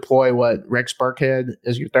deploy Rex Burkhead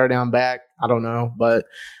as your third down back. I don't know, but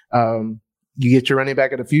you get your running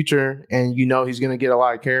back of the future, and he's going to get a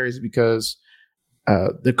lot of carries because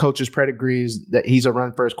the coach's pedigree is that he's a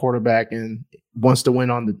run first quarterback and wants to win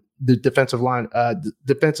on the defensive line,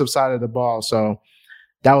 defensive side of the ball. So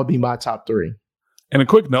that would be my top 3. And a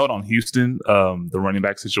quick note on Houston, the running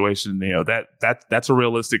back situation, that's a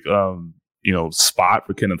realistic, spot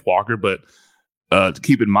for Kenneth Walker. But to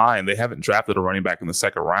keep in mind, they haven't drafted a running back in the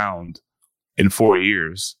second round in 4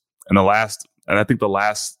 years. And I think the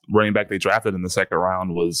last running back they drafted in the second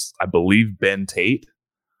round was, I believe, Ben Tate.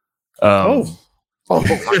 Oh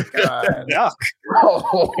my God! Yuck!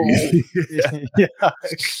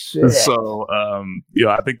 So,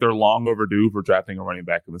 I think they're long overdue for drafting a running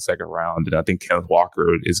back in the second round, and I think Kenneth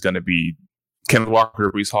Walker,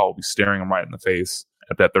 Breece Hall will be staring him right in the face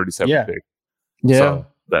at that 37th pick. Yeah, so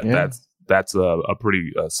that's a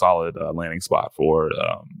pretty solid landing spot for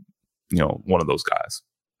one of those guys.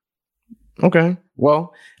 Okay.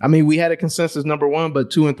 Well, I mean, we had a consensus number 1,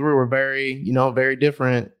 but 2 and 3 were very, very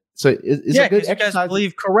different. So it's a good exercise. You guys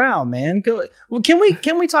believe Corral, man. Well, can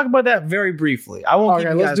we talk about that very briefly? I won't.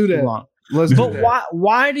 Okay, let's do that. Long. But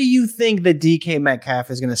why do you think that DK Metcalf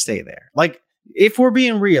is going to stay there? Like, if we're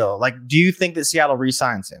being real, like, do you think that Seattle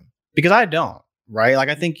re-signs him? Because I don't, right? Like,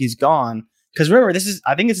 I think he's gone. Because remember, I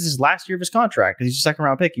think this is his last year of his contract. Because he's a second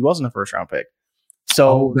round pick. He wasn't a first round pick.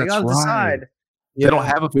 So they got to decide. They don't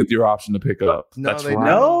have a 5th-year option to pick up. That's right.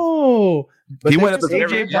 No. But he went at the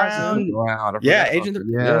AJ Brown.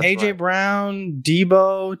 AJ Brown,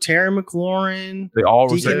 Debo, Terry McLaurin. They all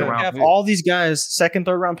were second round picks. All these guys, second,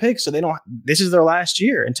 third round picks. So this is their last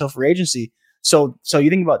year until free agency. So you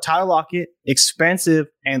think about Tyler Lockett, expensive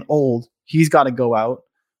and old. He's got to go out,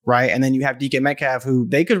 right? And then you have DK Metcalf, who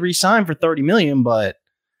they could re-sign for $30 million, but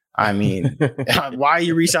I mean, why are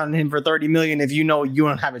you re-signing him for $30 million if you know you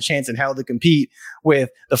don't have a chance in hell to compete with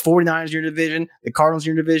the 49ers in your division, the Cardinals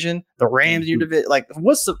in your division, the Rams in your division? Like,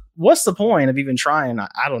 what's the point of even trying?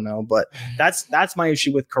 I don't know, but that's my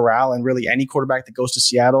issue with Corral and really any quarterback that goes to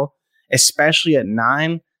Seattle, especially at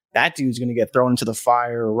 9. That dude's going to get thrown into the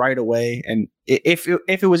fire right away. And if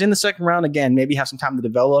it was in the second round, again, maybe have some time to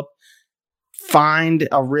develop, find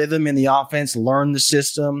a rhythm in the offense, learn the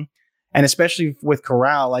system. And especially with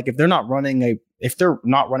Corral, like if they're not running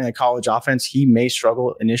a college offense, he may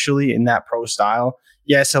struggle initially in that pro style.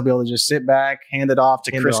 Yes, he'll be able to just sit back, hand it off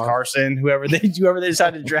to Chris Carson, whoever they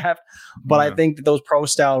decide to draft. But I think that those pro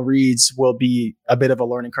style reads will be a bit of a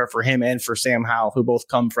learning curve for him and for Sam Howell, who both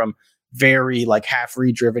come from very like half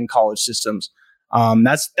read driven college systems.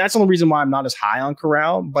 That's the only reason why I'm not as high on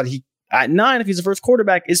Corral. But he at 9, if he's the first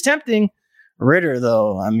quarterback, is tempting. Ridder,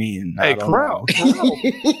 though, I mean, hey, Corral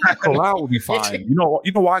will be fine. You know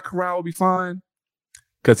why Corral will be fine?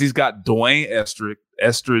 Because he's got Dwayne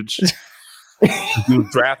Estridge. He was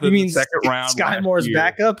drafted in the second round. Sky Moore's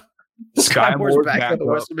backup. Sky Moore's backup.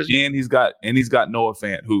 And he's got Noah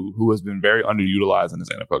Fant, who has been very underutilized in his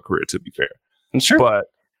NFL career. To be fair, sure, but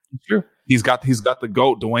sure, he's got the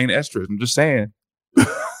GOAT Dwayne Estridge. I'm just saying.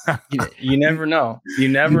 You never know. You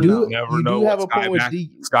never know. Never know what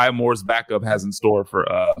Sky Moore's backup has in store for.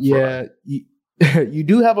 You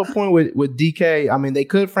do have a point with DK. I mean, they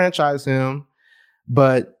could franchise him,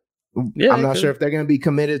 but I'm not sure if they're going to be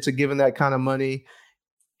committed to giving that kind of money.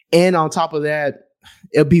 And on top of that,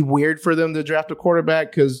 it'd be weird for them to draft a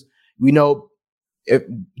quarterback because we know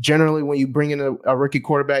generally when you bring in a rookie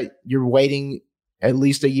quarterback, you're waiting at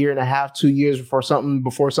least 1.5 years, 2 years before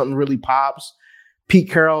something really pops. Pete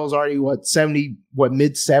Carroll's already mid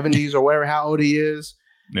 70s or whatever, how old he is.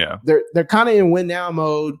 Yeah. They're kind of in win now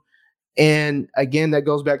mode. And again, that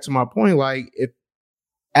goes back to my point. Like if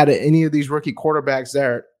out of any of these rookie quarterbacks that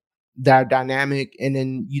are dynamic and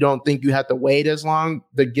then you don't think you have to wait as long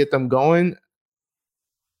to get them going,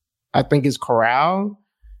 I think it's Corral.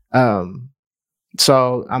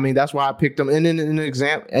 So, I mean, that's why I picked him. And in an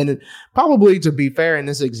example, and probably to be fair, in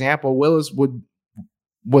this example, Willis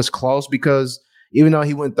was close because even though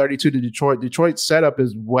he went 32 to Detroit's setup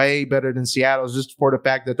is way better than Seattle's just for the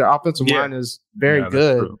fact that their offensive line is very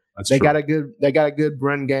good. They got a good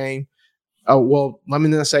run game. Oh, well, let me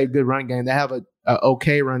not say good run game. They have a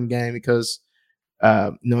okay run game because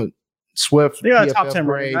Swift. They got a top 10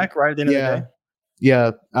 running back right at the end of the day.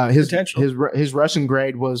 Yeah. His rushing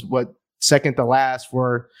grade was second to last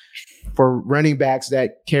for running backs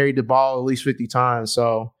that carried the ball at least 50 times.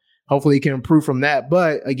 So hopefully he can improve from that.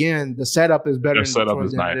 But again, the setup is better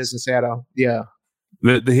than it is in Seattle. Yeah.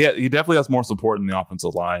 He definitely has more support in the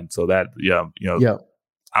offensive line. So that,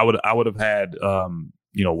 I would have had,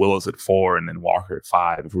 Willis at 4 and then Walker at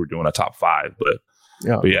 5 if we were doing a top 5. But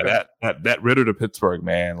that Ridder to Pittsburgh,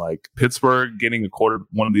 man, like Pittsburgh getting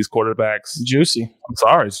one of these quarterbacks. Juicy. I'm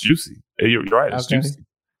sorry. It's juicy. You're right. It's juicy.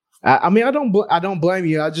 I mean, I don't blame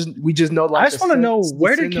you. We just know. Like, I just want to know,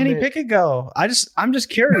 where did Kenny Pickett go? I'm just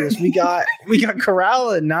curious. We got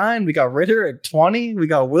Corral at 9. We got Ridder at 20. We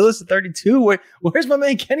got Willis at 32. Where's my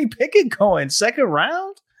man Kenny Pickett going? Second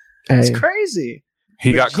round? It's crazy.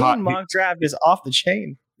 He got caught. Mock draft is off the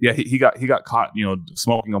chain. Yeah, he got caught,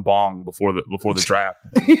 smoking a bong before the draft.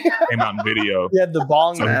 Came out in video. He had the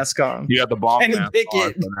bong mask on. He had the bong Kenny mask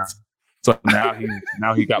Pickett. on. So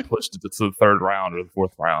now he got pushed to the 3rd round or the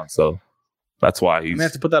 4th round. So that's why he's. I'm gonna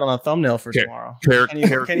have to put that on a thumbnail for tomorrow.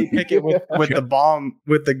 Kenny Pickett with the bomb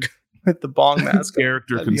with the bong mask.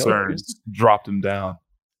 Character concerns dropped him down.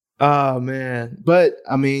 Oh man, but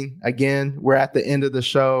I mean, again, we're at the end of the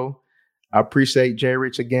show. I appreciate Jay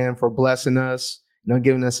Rich again for blessing us,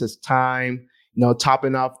 giving us his time,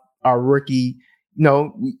 topping off our rookie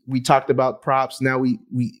we talked about props. Now we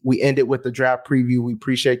ended with the draft preview. We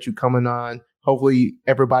appreciate you coming on. Hopefully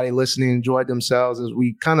everybody listening enjoyed themselves as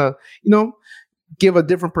we kind of, give a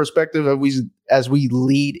different perspective as we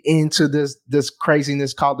lead into this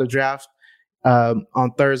craziness called the draft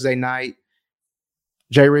on Thursday night.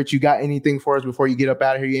 Jay Rich, you got anything for us before you get up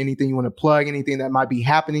out of here? Anything you want to plug? Anything that might be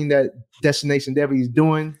happening that Destination Devy is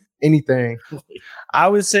doing? Anything? I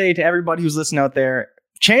would say to everybody who's listening out there,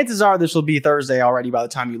 chances are this will be Thursday already by the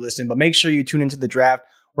time you listen, but make sure you tune into the draft.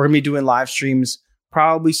 We're going to be doing live streams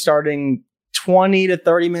probably starting 20 to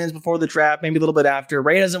 30 minutes before the draft, maybe a little bit after.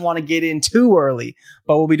 Ray doesn't want to get in too early,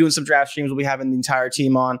 but we'll be doing some draft streams. We'll be having the entire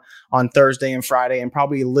team on Thursday and Friday, and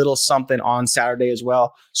probably a little something on Saturday as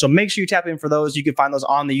well. So make sure you tap in for those. You can find those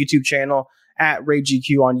on the YouTube channel at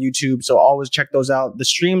RayGQ on YouTube. So always check those out. The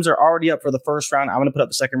streams are already up for the first round. I'm going to put up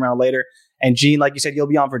the second round later. And Gene, like you said, you'll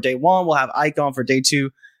be on for day one. We'll have Ike on for day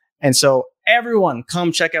two. And so everyone,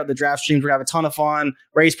 come check out the draft streams. We're going to have a ton of fun.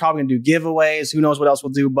 Ray's probably going to do giveaways. Who knows what else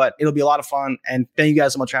we'll do, but it'll be a lot of fun. And thank you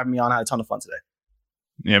guys so much for having me on. I had a ton of fun today.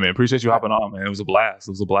 Yeah, man. Appreciate you hopping on, man. It was a blast.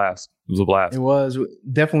 It was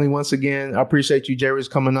definitely, once again, I appreciate you, Jerry's,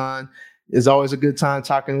 coming on. It's always a good time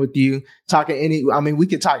talking with you. We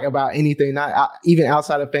could talk about anything, not even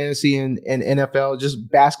outside of fantasy and NFL,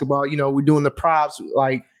 just basketball. We're doing the props.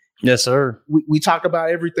 Yes, sir. We talk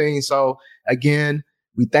about everything. So again,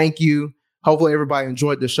 we thank you. Hopefully everybody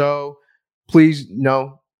enjoyed the show. Please,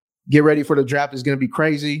 get ready for the draft. It's going to be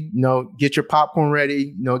crazy. Get your popcorn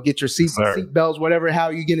ready. Get your seat belts, whatever, how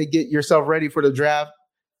you're going to get yourself ready for the draft.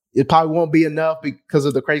 It probably won't be enough because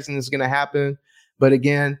of the craziness that's going to happen. But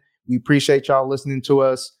again, we appreciate y'all listening to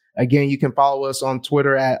us. Again, you can follow us on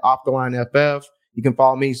Twitter at OffTheLineFF. You can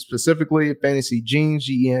follow me specifically at Fantasy Genes,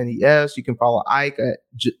 Genes. You can follow Ike at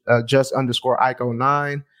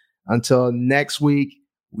just_Ike09. Until next week,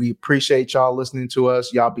 we appreciate y'all listening to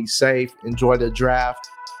us. Y'all be safe. Enjoy the draft.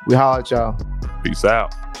 We holler at y'all. Peace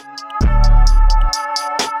out.